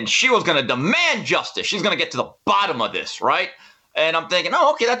 and she was going to demand justice. She's going to get to the bottom of this, right? And I'm thinking,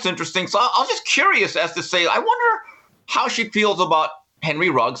 oh, okay, that's interesting. So I was just curious as to say, I wonder how she feels about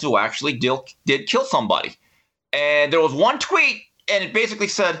Henry Ruggs, who actually did kill somebody. And there was one tweet, and it basically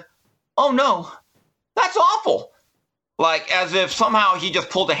said, oh, no, that's awful. Like as if somehow he just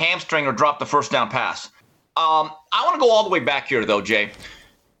pulled a hamstring or dropped the first down pass. I want to go all the way back here, though, Jay.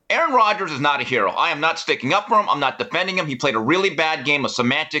 Aaron Rodgers is not a hero. I am not sticking up for him. I'm not defending him. He played a really bad game of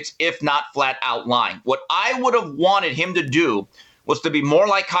semantics, if not flat out lying. What I would have wanted him to do was to be more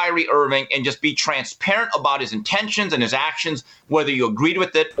like Kyrie Irving and just be transparent about his intentions and his actions, whether you agreed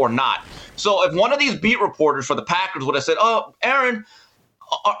with it or not. So if one of these beat reporters for the Packers would have said, oh, Aaron,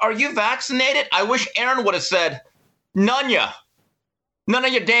 are you vaccinated? I wish Aaron would have said, none of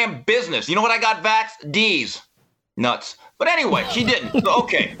your damn business. You know what I got vaxxed? D's. Nuts. But anyway, he didn't. So,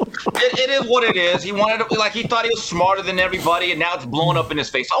 okay. It is what it is. He wanted to, like, he thought he was smarter than everybody, and now it's blown up in his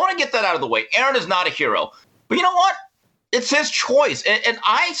face. I want to get that out of the way. Aaron is not a hero. But you know what? It's his choice. And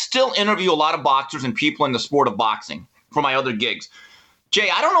I still interview a lot of boxers and people in the sport of boxing for my other gigs. Jay,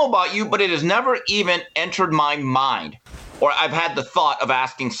 I don't know about you, but it has never even entered my mind, or I've had the thought of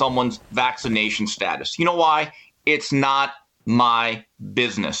asking someone's vaccination status. You know why? It's not my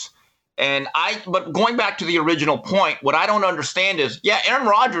business. But going back to the original point, what I don't understand is, yeah, Aaron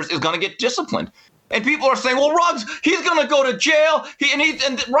Rodgers is going to get disciplined. And people are saying, well, Ruggs, he's going to go to jail.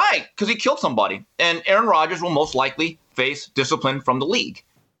 Right, because he killed somebody. And Aaron Rodgers will most likely face discipline from the league.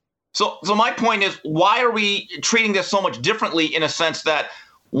 So my point is, why are we treating this so much differently in a sense that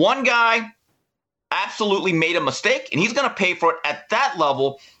one guy absolutely made a mistake and he's going to pay for it at that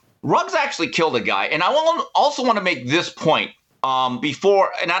level? Ruggs actually killed a guy. And I also want to make this point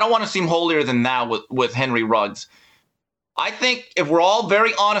before, and I don't want to seem holier than thou with Henry Ruggs. I think if we're all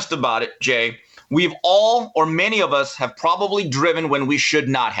very honest about it, Jay, we've all, or many of us, have probably driven when we should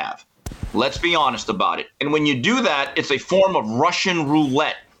not have. Let's be honest about it. And when you do that, it's a form of Russian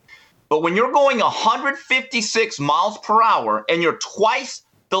roulette. But when you're going 156 miles per hour and you're twice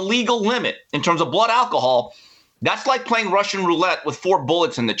the legal limit in terms of blood alcohol, that's like playing Russian roulette with 4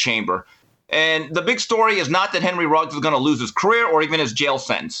 bullets in the chamber. And the big story is not that Henry Ruggs is going to lose his career or even his jail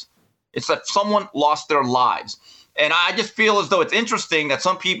sentence. It's that someone lost their lives. And I just feel as though it's interesting that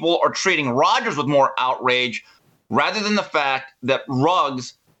some people are treating Rodgers with more outrage rather than the fact that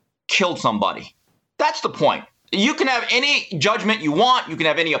Ruggs killed somebody. That's the point. You can have any judgment you want. You can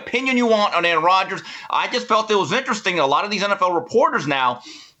have any opinion you want on Aaron Rodgers. I just felt it was interesting that a lot of these NFL reporters now,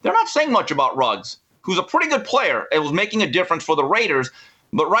 they're not saying much about Ruggs, who's a pretty good player. It was making a difference for the Raiders.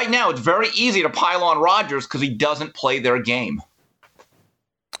 But right now, it's very easy to pile on Rodgers because he doesn't play their game.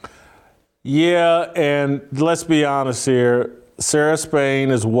 Yeah, and let's be honest here. Sarah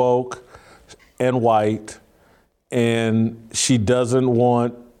Spain is woke and white, and she doesn't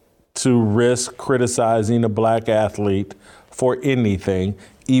want to risk criticizing a black athlete for anything,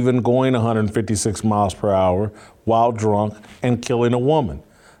 even going 156 miles per hour while drunk and killing a woman.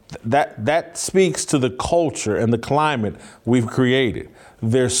 That speaks to the culture and the climate we've created.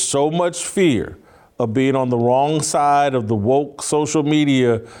 There's so much fear of being on the wrong side of the woke social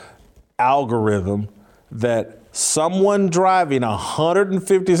media algorithm that someone driving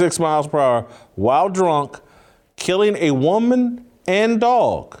 156 miles per hour while drunk, killing a woman and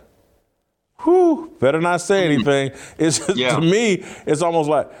dog. Better not say anything. To me, it's almost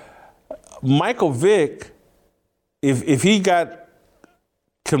like Michael Vick, if he got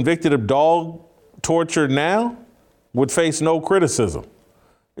convicted of dog torture now, would face no criticism.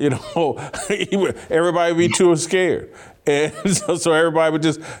 Everybody would be too scared. And so everybody would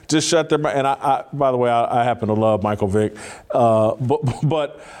just shut their mouth. And I by the way, I happen to love Michael Vick.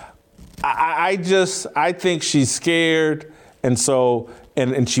 But I think she's scared. And so,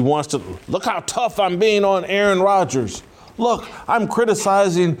 and she wants to, look how tough I'm being on Aaron Rodgers. Look, I'm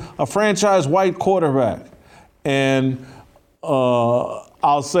criticizing a franchise white quarterback. And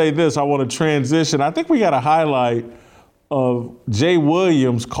I'll say this, I want to transition. I think we got a highlight of Jay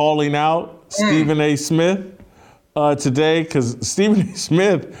Williams calling out Stephen A. Smith today, because Stephen A.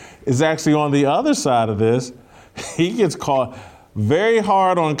 Smith is actually on the other side of this. He gets called very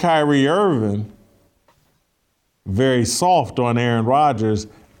hard on Kyrie Irving, very soft on Aaron Rodgers,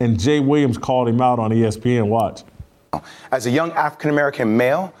 and Jay Williams called him out on ESPN. Watch. As a young African-American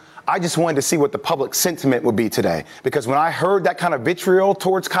male, I just wanted to see what the public sentiment would be today. Because when I heard that kind of vitriol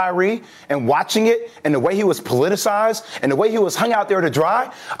towards Kyrie and watching it and the way he was politicized and the way he was hung out there to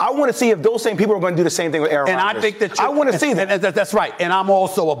dry, I want to see if those same people are going to do the same thing with Aaron Rodgers. And I think that I want to see that. That's right. And I'm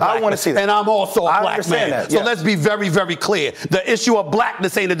also a black man. I want to see that. And I'm also a black man. That, yes. So let's be very, very clear. The issue of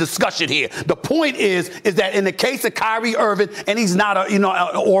blackness ain't a discussion here. The point is that in the case of Kyrie Irving, and he's not an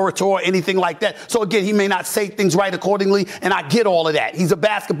orator or anything like that. So again, he may not say things right accordingly, and I get all of that. He's a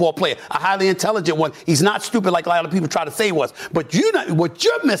basketball player, a highly intelligent one. He's not stupid like a lot of people try to say he was. But what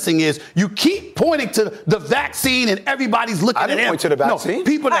you're missing is you keep pointing to the vaccine and everybody's looking at him. I didn't point to the vaccine. No,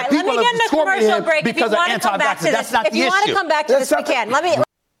 people right, let me get in the commercial break because of anti-vaxxers. That's not the issue. If you want to come back to this, we can. Let me.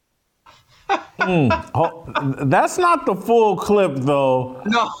 That's not the full clip, though,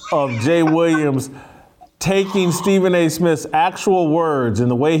 of Jay Williams taking Stephen A. Smith's actual words and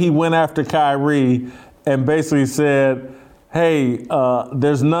the way he went after Kyrie and basically said, hey,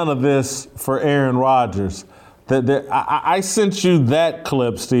 there's none of this for Aaron Rodgers. I sent you that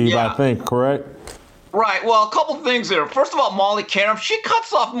clip, Steve, I think, correct? Right. Well, a couple things there. First of all, Molly Qerim, she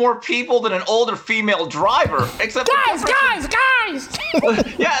cuts off more people than an older female driver. Except guys!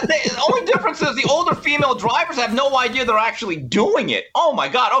 Yeah, the only difference is the older female drivers have no idea they're actually doing it. Oh, my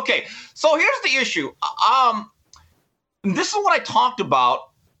God. Okay, so here's the issue. This is what I talked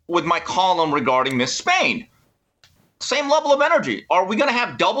about with my column regarding Miss Spain. Same level of energy. Are we going to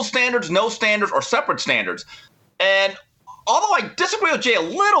have double standards, no standards, or separate standards? And although I disagree with Jay a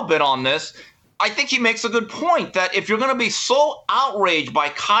little bit on this, I think he makes a good point that if you're going to be so outraged by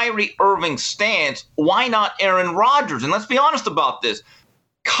Kyrie Irving's stance, why not Aaron Rodgers? And let's be honest about this.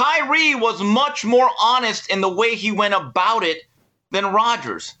 Kyrie was much more honest in the way he went about it than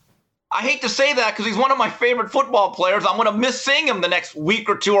Rodgers. I hate to say that because he's one of my favorite football players. I'm going to miss seeing him the next week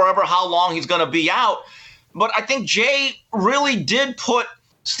or two or ever how long he's going to be out. But I think Jay really did put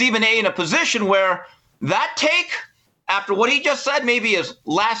Stephen A. in a position where that take, after what he just said, maybe his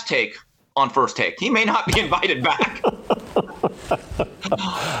last take on First Take. He may not be invited back.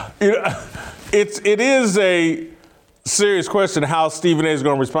 It is a serious question how Stephen A. is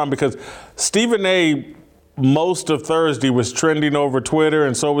going to respond, because Stephen A. most of Thursday was trending over Twitter,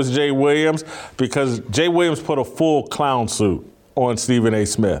 and so was Jay Williams, because Jay Williams put a full clown suit on Stephen A.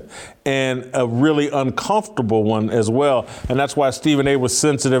 Smith, and a really uncomfortable one as well. And that's why Stephen A. was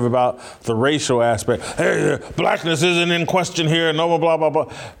sensitive about the racial aspect. Hey, blackness isn't in question here, no blah, blah,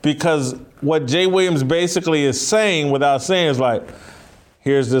 blah. Because what Jay Williams basically is saying without saying is like,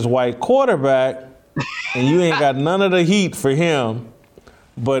 here's this white quarterback, and you ain't got none of the heat for him,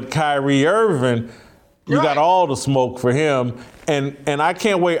 but Kyrie Irving, you got all the smoke for him. And I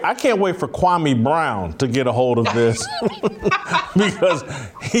can't wait. I can't wait for Kwame Brown to get a hold of this because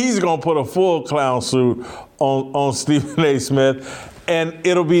he's going to put a full clown suit on Stephen A. Smith. And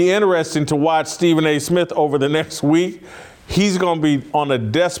it'll be interesting to watch Stephen A. Smith over the next week. He's going to be on a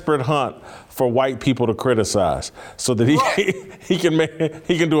desperate hunt for white people to criticize so that he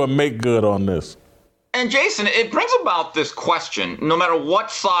can do a make good on this. And Jason, it brings about this question, no matter what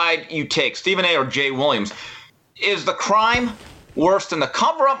side you take, Stephen A. or Jay Williams, is the crime worse than the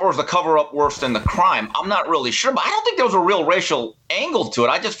cover-up, or is the cover-up worse than the crime? I'm not really sure, but I don't think there was a real racial angle to it.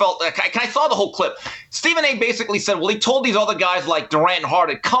 I just felt like I saw the whole clip. Stephen A. basically said, well, he told these other guys like Durant and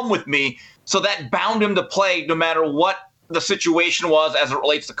Harden, come with me, so that bound him to play no matter what the situation was as it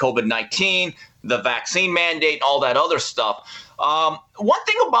relates to COVID-19, the vaccine mandate, and all that other stuff. One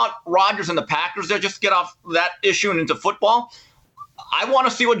thing about Rodgers and the Packers, there, just to get off that issue and into football, I want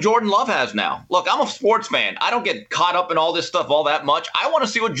to see what Jordan Love has now. Look, I'm a sports fan. I don't get caught up in all this stuff all that much. I want to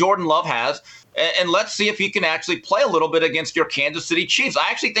see what Jordan Love has, and let's see if he can actually play a little bit against your Kansas City Chiefs. I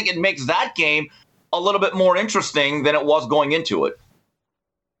actually think it makes that game a little bit more interesting than it was going into it.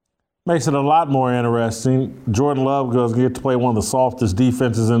 Makes it a lot more interesting. Jordan Love goes get to play one of the softest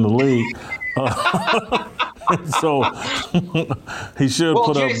defenses in the league. So he should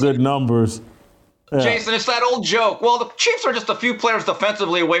put up good numbers. Yeah. Jason, it's that old joke. Well, the Chiefs are just a few players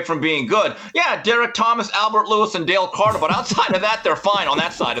defensively away from being good. Yeah, Derek Thomas, Albert Lewis, and Dale Carter, but outside of that, they're fine on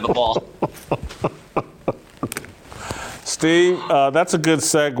that side of the ball. Steve, that's a good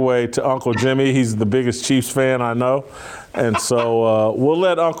segue to Uncle Jimmy. He's the biggest Chiefs fan I know. And so we'll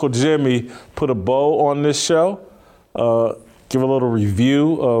let Uncle Jimmy put a bow on this show, give a little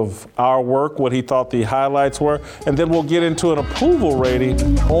review of our work, what he thought the highlights were, and then we'll get into an approval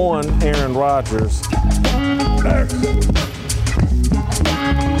rating on Aaron Rodgers.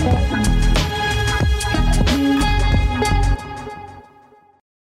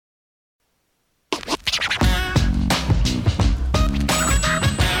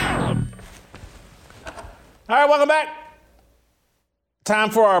 All right, welcome back. Time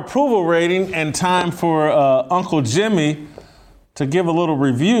for our approval rating and time for Uncle Jimmy to give a little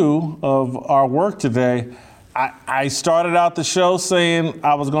review of our work today. I started out the show saying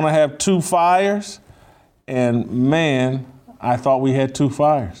I was going to have 2 fires, and man, I thought we had 2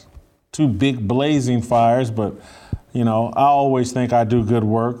 fires, 2 big blazing fires, but you know, I always think I do good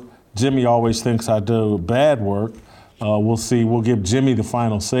work. Jimmy always thinks I do bad work. We'll see. We'll give Jimmy the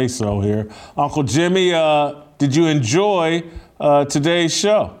final say-so here. Uncle Jimmy, did you enjoy today's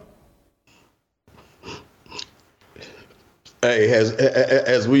show? Hey,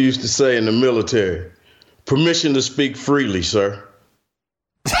 as we used to say in the military, permission to speak freely, sir.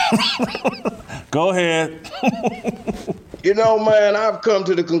 Go ahead. You know, man, I've come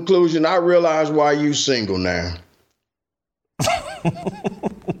to the conclusion, I realize why you single now.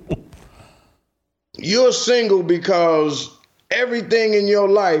 You're single because everything in your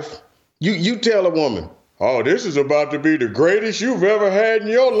life, you tell a woman, oh, this is about to be the greatest you've ever had in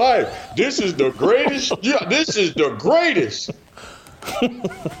your life. This is the greatest. Yeah, this is the greatest.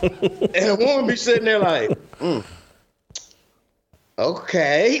 And a woman be sitting there like,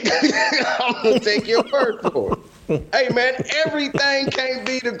 okay, I'm going to take your word for it. Hey, man, everything can't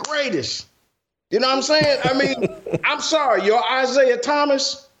be the greatest. You know what I'm saying? I mean, I'm sorry, your Isaiah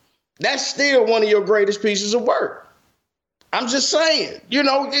Thomas, that's still one of your greatest pieces of work. I'm just saying, you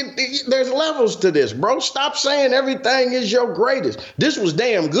know, there's levels to this, bro. Stop saying everything is your greatest. This was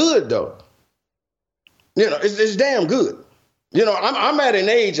damn good, though. You know, it's damn good. You know, I'm at an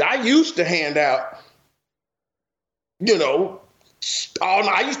age, I used to hand out, you know,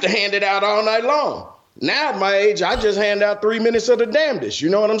 I used to hand it out all night long. Now at my age, I just hand out 3 minutes of the damnedest. You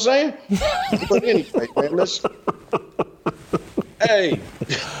know what I'm saying? But anyway, man, hey.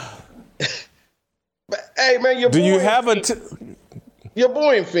 Hey, man, your boy. Do you have your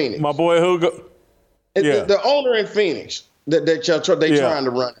boy in Phoenix? My boy Hugo. Yeah. The owner in Phoenix that they trying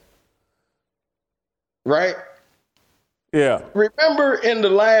to run. Right? Yeah. Remember in The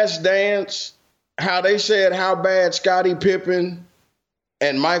Last Dance how they said how bad Scottie Pippen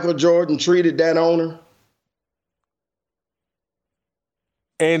and Michael Jordan treated that owner?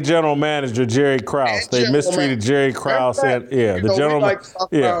 And general manager Jerry Krause. They mistreated Jerry Krause and the general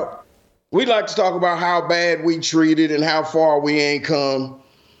manager. We like to talk about how bad we treated and how far we ain't come.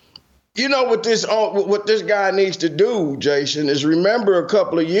 You know what this guy needs to do, Jason, is remember a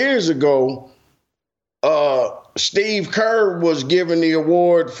couple of years ago, Steve Kerr was given the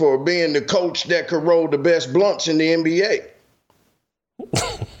award for being the coach that could roll the best blunts in the NBA.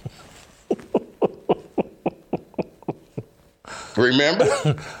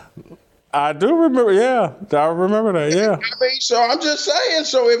 Remember? I do remember. Yeah, I remember that. Yeah. I mean, so I'm just saying.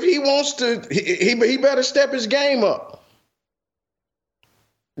 So if he wants to, he better step his game up.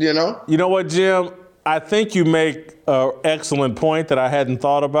 You know. You know what, Jim? I think you make an excellent point that I hadn't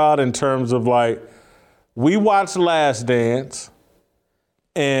thought about in terms of like, we watched Last Dance,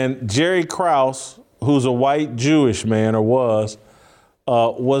 and Jerry Krause, who's a white Jewish man or was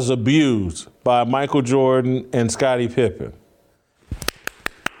abused by Michael Jordan and Scottie Pippen.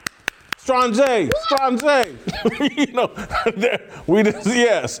 Strange. You know,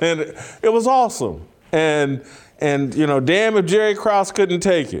 yes, and it was awesome. And you know, damn if Jerry Krause couldn't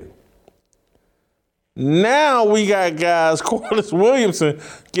take it. Now we got guys, Corliss Williamson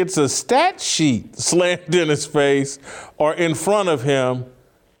gets a stat sheet slammed in his face or in front of him,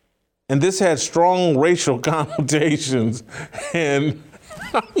 and this had strong racial connotations. And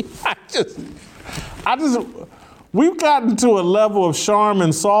I just we've gotten to a level of charm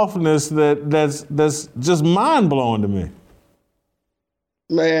and softness that's just mind-blowing to me.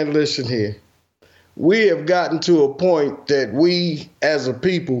 Man, listen here. We have gotten to a point that we, as a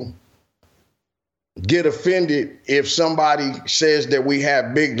people, get offended if somebody says that we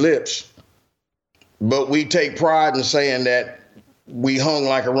have big lips, but we take pride in saying that we hung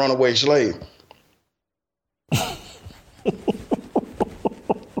like a runaway slave.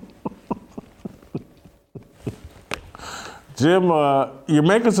 Jim, you're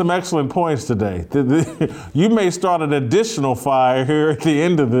making some excellent points today. You may start an additional fire here at the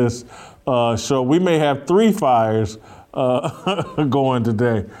end of this show. We may have 3 fires going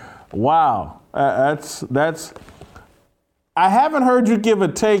today. Wow. That's. I haven't heard you give a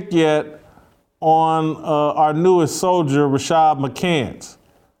take yet on our newest soldier, Rashad McCants.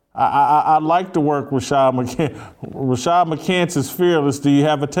 I'd like to work with Rashad McCants. Rashad McCants is fearless. Do you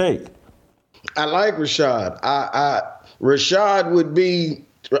have a take? I like Rashad. Rashad would be.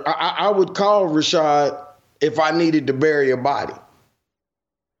 I would call Rashad if I needed to bury a body.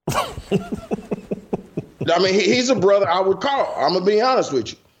 I mean, he's a brother I would call. I'm gonna be honest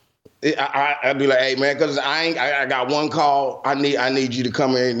with you. I'd be like, hey man, because I got one call. I need you to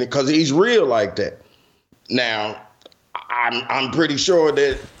come in because he's real like that. Now, I'm pretty sure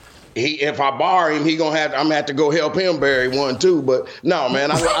that if I bar him, I'm gonna have to go help him bury one too. But no, man,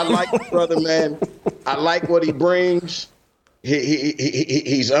 I like the brother, man. I like what he brings.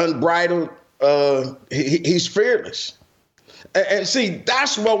 He's unbridled. He's fearless. And see,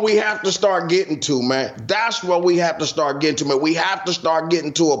 that's what we have to start getting to, man. That's what we have to start getting to, man. We have to start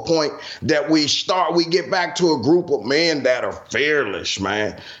getting to a point that we get back to a group of men that are fearless,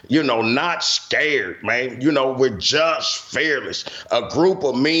 man. You know, not scared, man. You know, we're just fearless. A group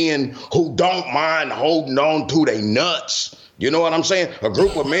of men who don't mind holding on to their nuts. You know what I'm saying? A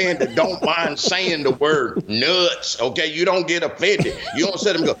group of men that don't mind saying the word nuts, okay? You don't get offended. You don't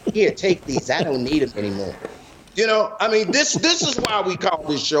sit them and go, here, take these. I don't need them anymore. You know, I mean, this is why we call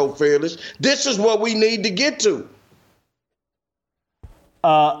this show Fearless. This is what we need to get to.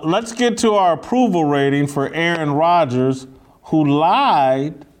 Let's get to our approval rating for Aaron Rodgers, who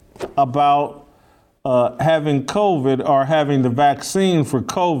lied about having COVID or having the vaccine for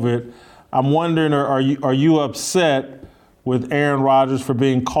COVID. I'm wondering, are you upset with Aaron Rodgers for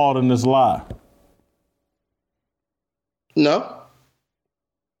being caught in this lie? No.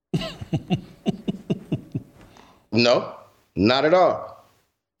 No, not at all.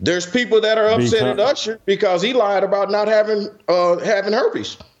 There's people that are upset at Usher because he lied about not having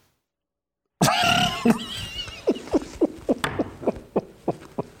herpes.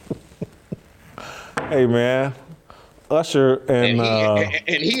 Hey man, Usher and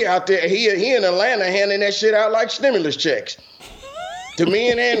he out there, he in Atlanta handing that shit out like stimulus checks to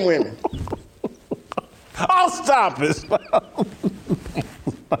men and women. I'll stop it.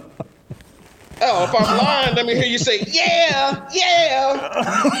 Oh, if I'm lying, let me hear you say, yeah.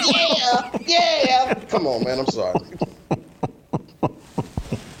 Come on, man, I'm sorry.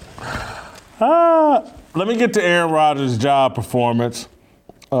 Let me get to Aaron Rodgers' job performance.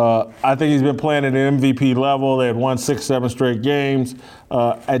 I think he's been playing at an MVP level. They had won 6-7 straight games.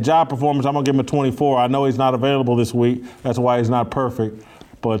 At job performance, I'm going to give him a 24. I know he's not available this week. That's why he's not perfect.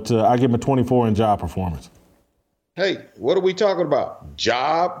 But I give him a 24 in job performance. Hey, what are we talking about?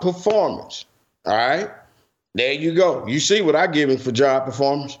 Job performance. All right, there you go. You see what I give him for job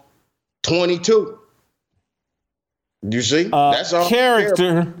performance. 22. You see? That's all.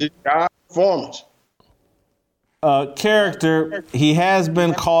 Character. Performance. Character. He has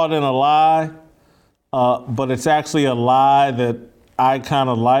been caught in a lie, but it's actually a lie that I kind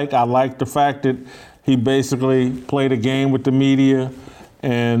of like. I like the fact that he basically played a game with the media,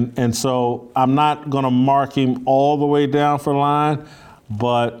 and so I'm not going to mark him all the way down for lying,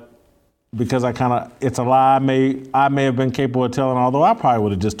 but because it's a lie I may have been capable of telling, although I probably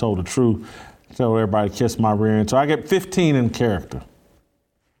would have just told the truth, tell everybody to kiss my rear end. So I get 15 in character.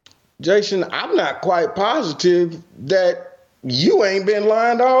 Jason, I'm not quite positive that you ain't been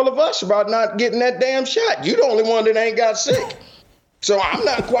lying to all of us about not getting that damn shot. You the only one that ain't got sick. So I'm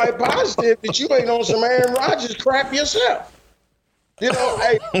not quite positive that you ain't on some Aaron Rodgers crap yourself. You know,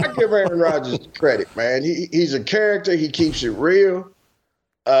 hey, I give Aaron Rodgers credit, man. He's a character. He keeps it real.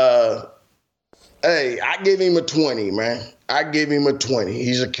 Hey, I give him a 20, man. I give him a 20.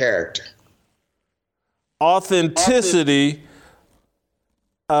 He's a character. Authenticity.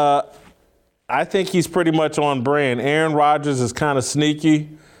 I think he's pretty much on brand. Aaron Rodgers is kind of sneaky.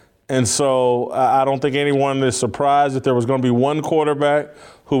 And so I don't think anyone is surprised that there was going to be one quarterback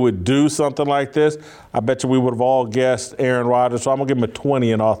who would do something like this. I bet you we would have all guessed Aaron Rodgers. So I'm going to give him a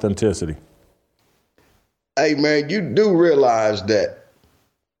 20 in authenticity. Hey, man, you do realize that,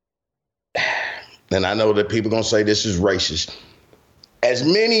 and I know that people are going to say this is racist. As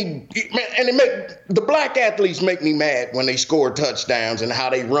many, and the black athletes make me mad when they score touchdowns and how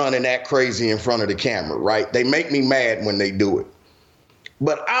they run and act crazy in front of the camera, right? They make me mad when they do it.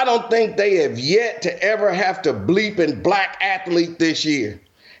 But I don't think they have yet to ever have to bleep in black athlete this year.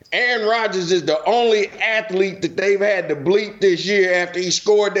 Aaron Rodgers is the only athlete that they've had to bleep this year after he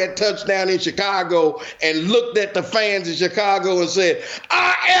scored that touchdown in Chicago and looked at the fans in Chicago and said,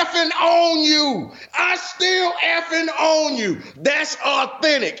 I effing own you. I still effing own you. That's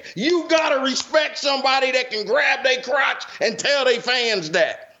authentic. You got to respect somebody that can grab their crotch and tell their fans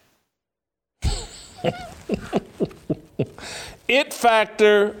that. It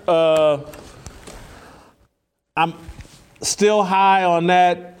factor, I'm still high on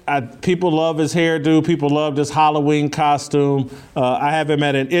that. People love his hairdo. People love his Halloween costume. I have him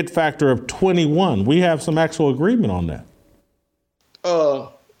at an it factor of 21. We have some actual agreement on that.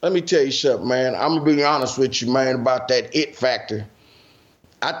 Let me tell you something, man. I'm gonna be honest with you, man, about that it factor.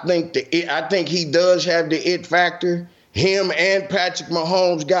 I think he does have the it factor. Him and Patrick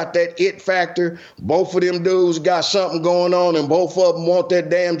Mahomes got that it factor. Both of them dudes got something going on, and both of them want that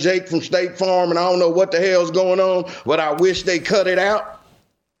damn Jake from State Farm, and I don't know what the hell's going on, but I wish they cut it out.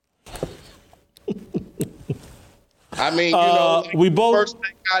 I mean, you know, we both first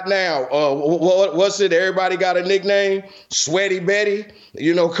thing got now. What's it? Everybody got a nickname, Sweaty Betty.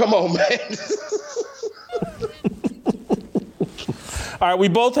 You know, come on, man. All right, we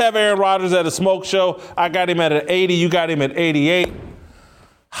both have Aaron Rodgers at a smoke show. I got him at an 80. You got him at 88.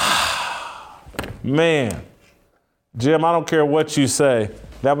 Man, Jim, I don't care what you say.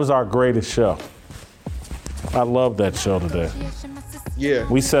 That was our greatest show. I love that show today. Yeah.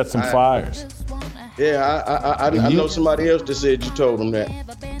 We set some fires. Yeah, I know somebody else that said you told them that.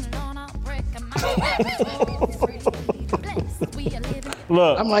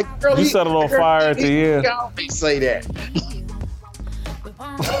 Look, I'm like, girl, you set a little fire at the end. They say that.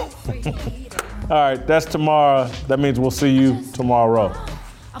 All right, that's tomorrow. That means we'll see you tomorrow.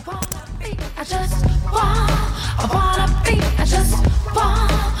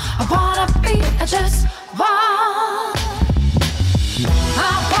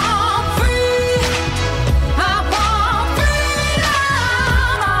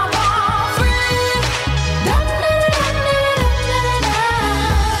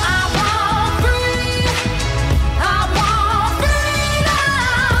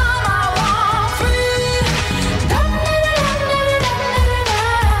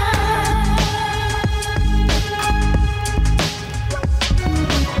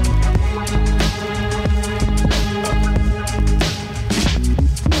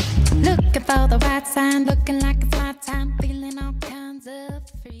 For the right sign, looking like it's my time.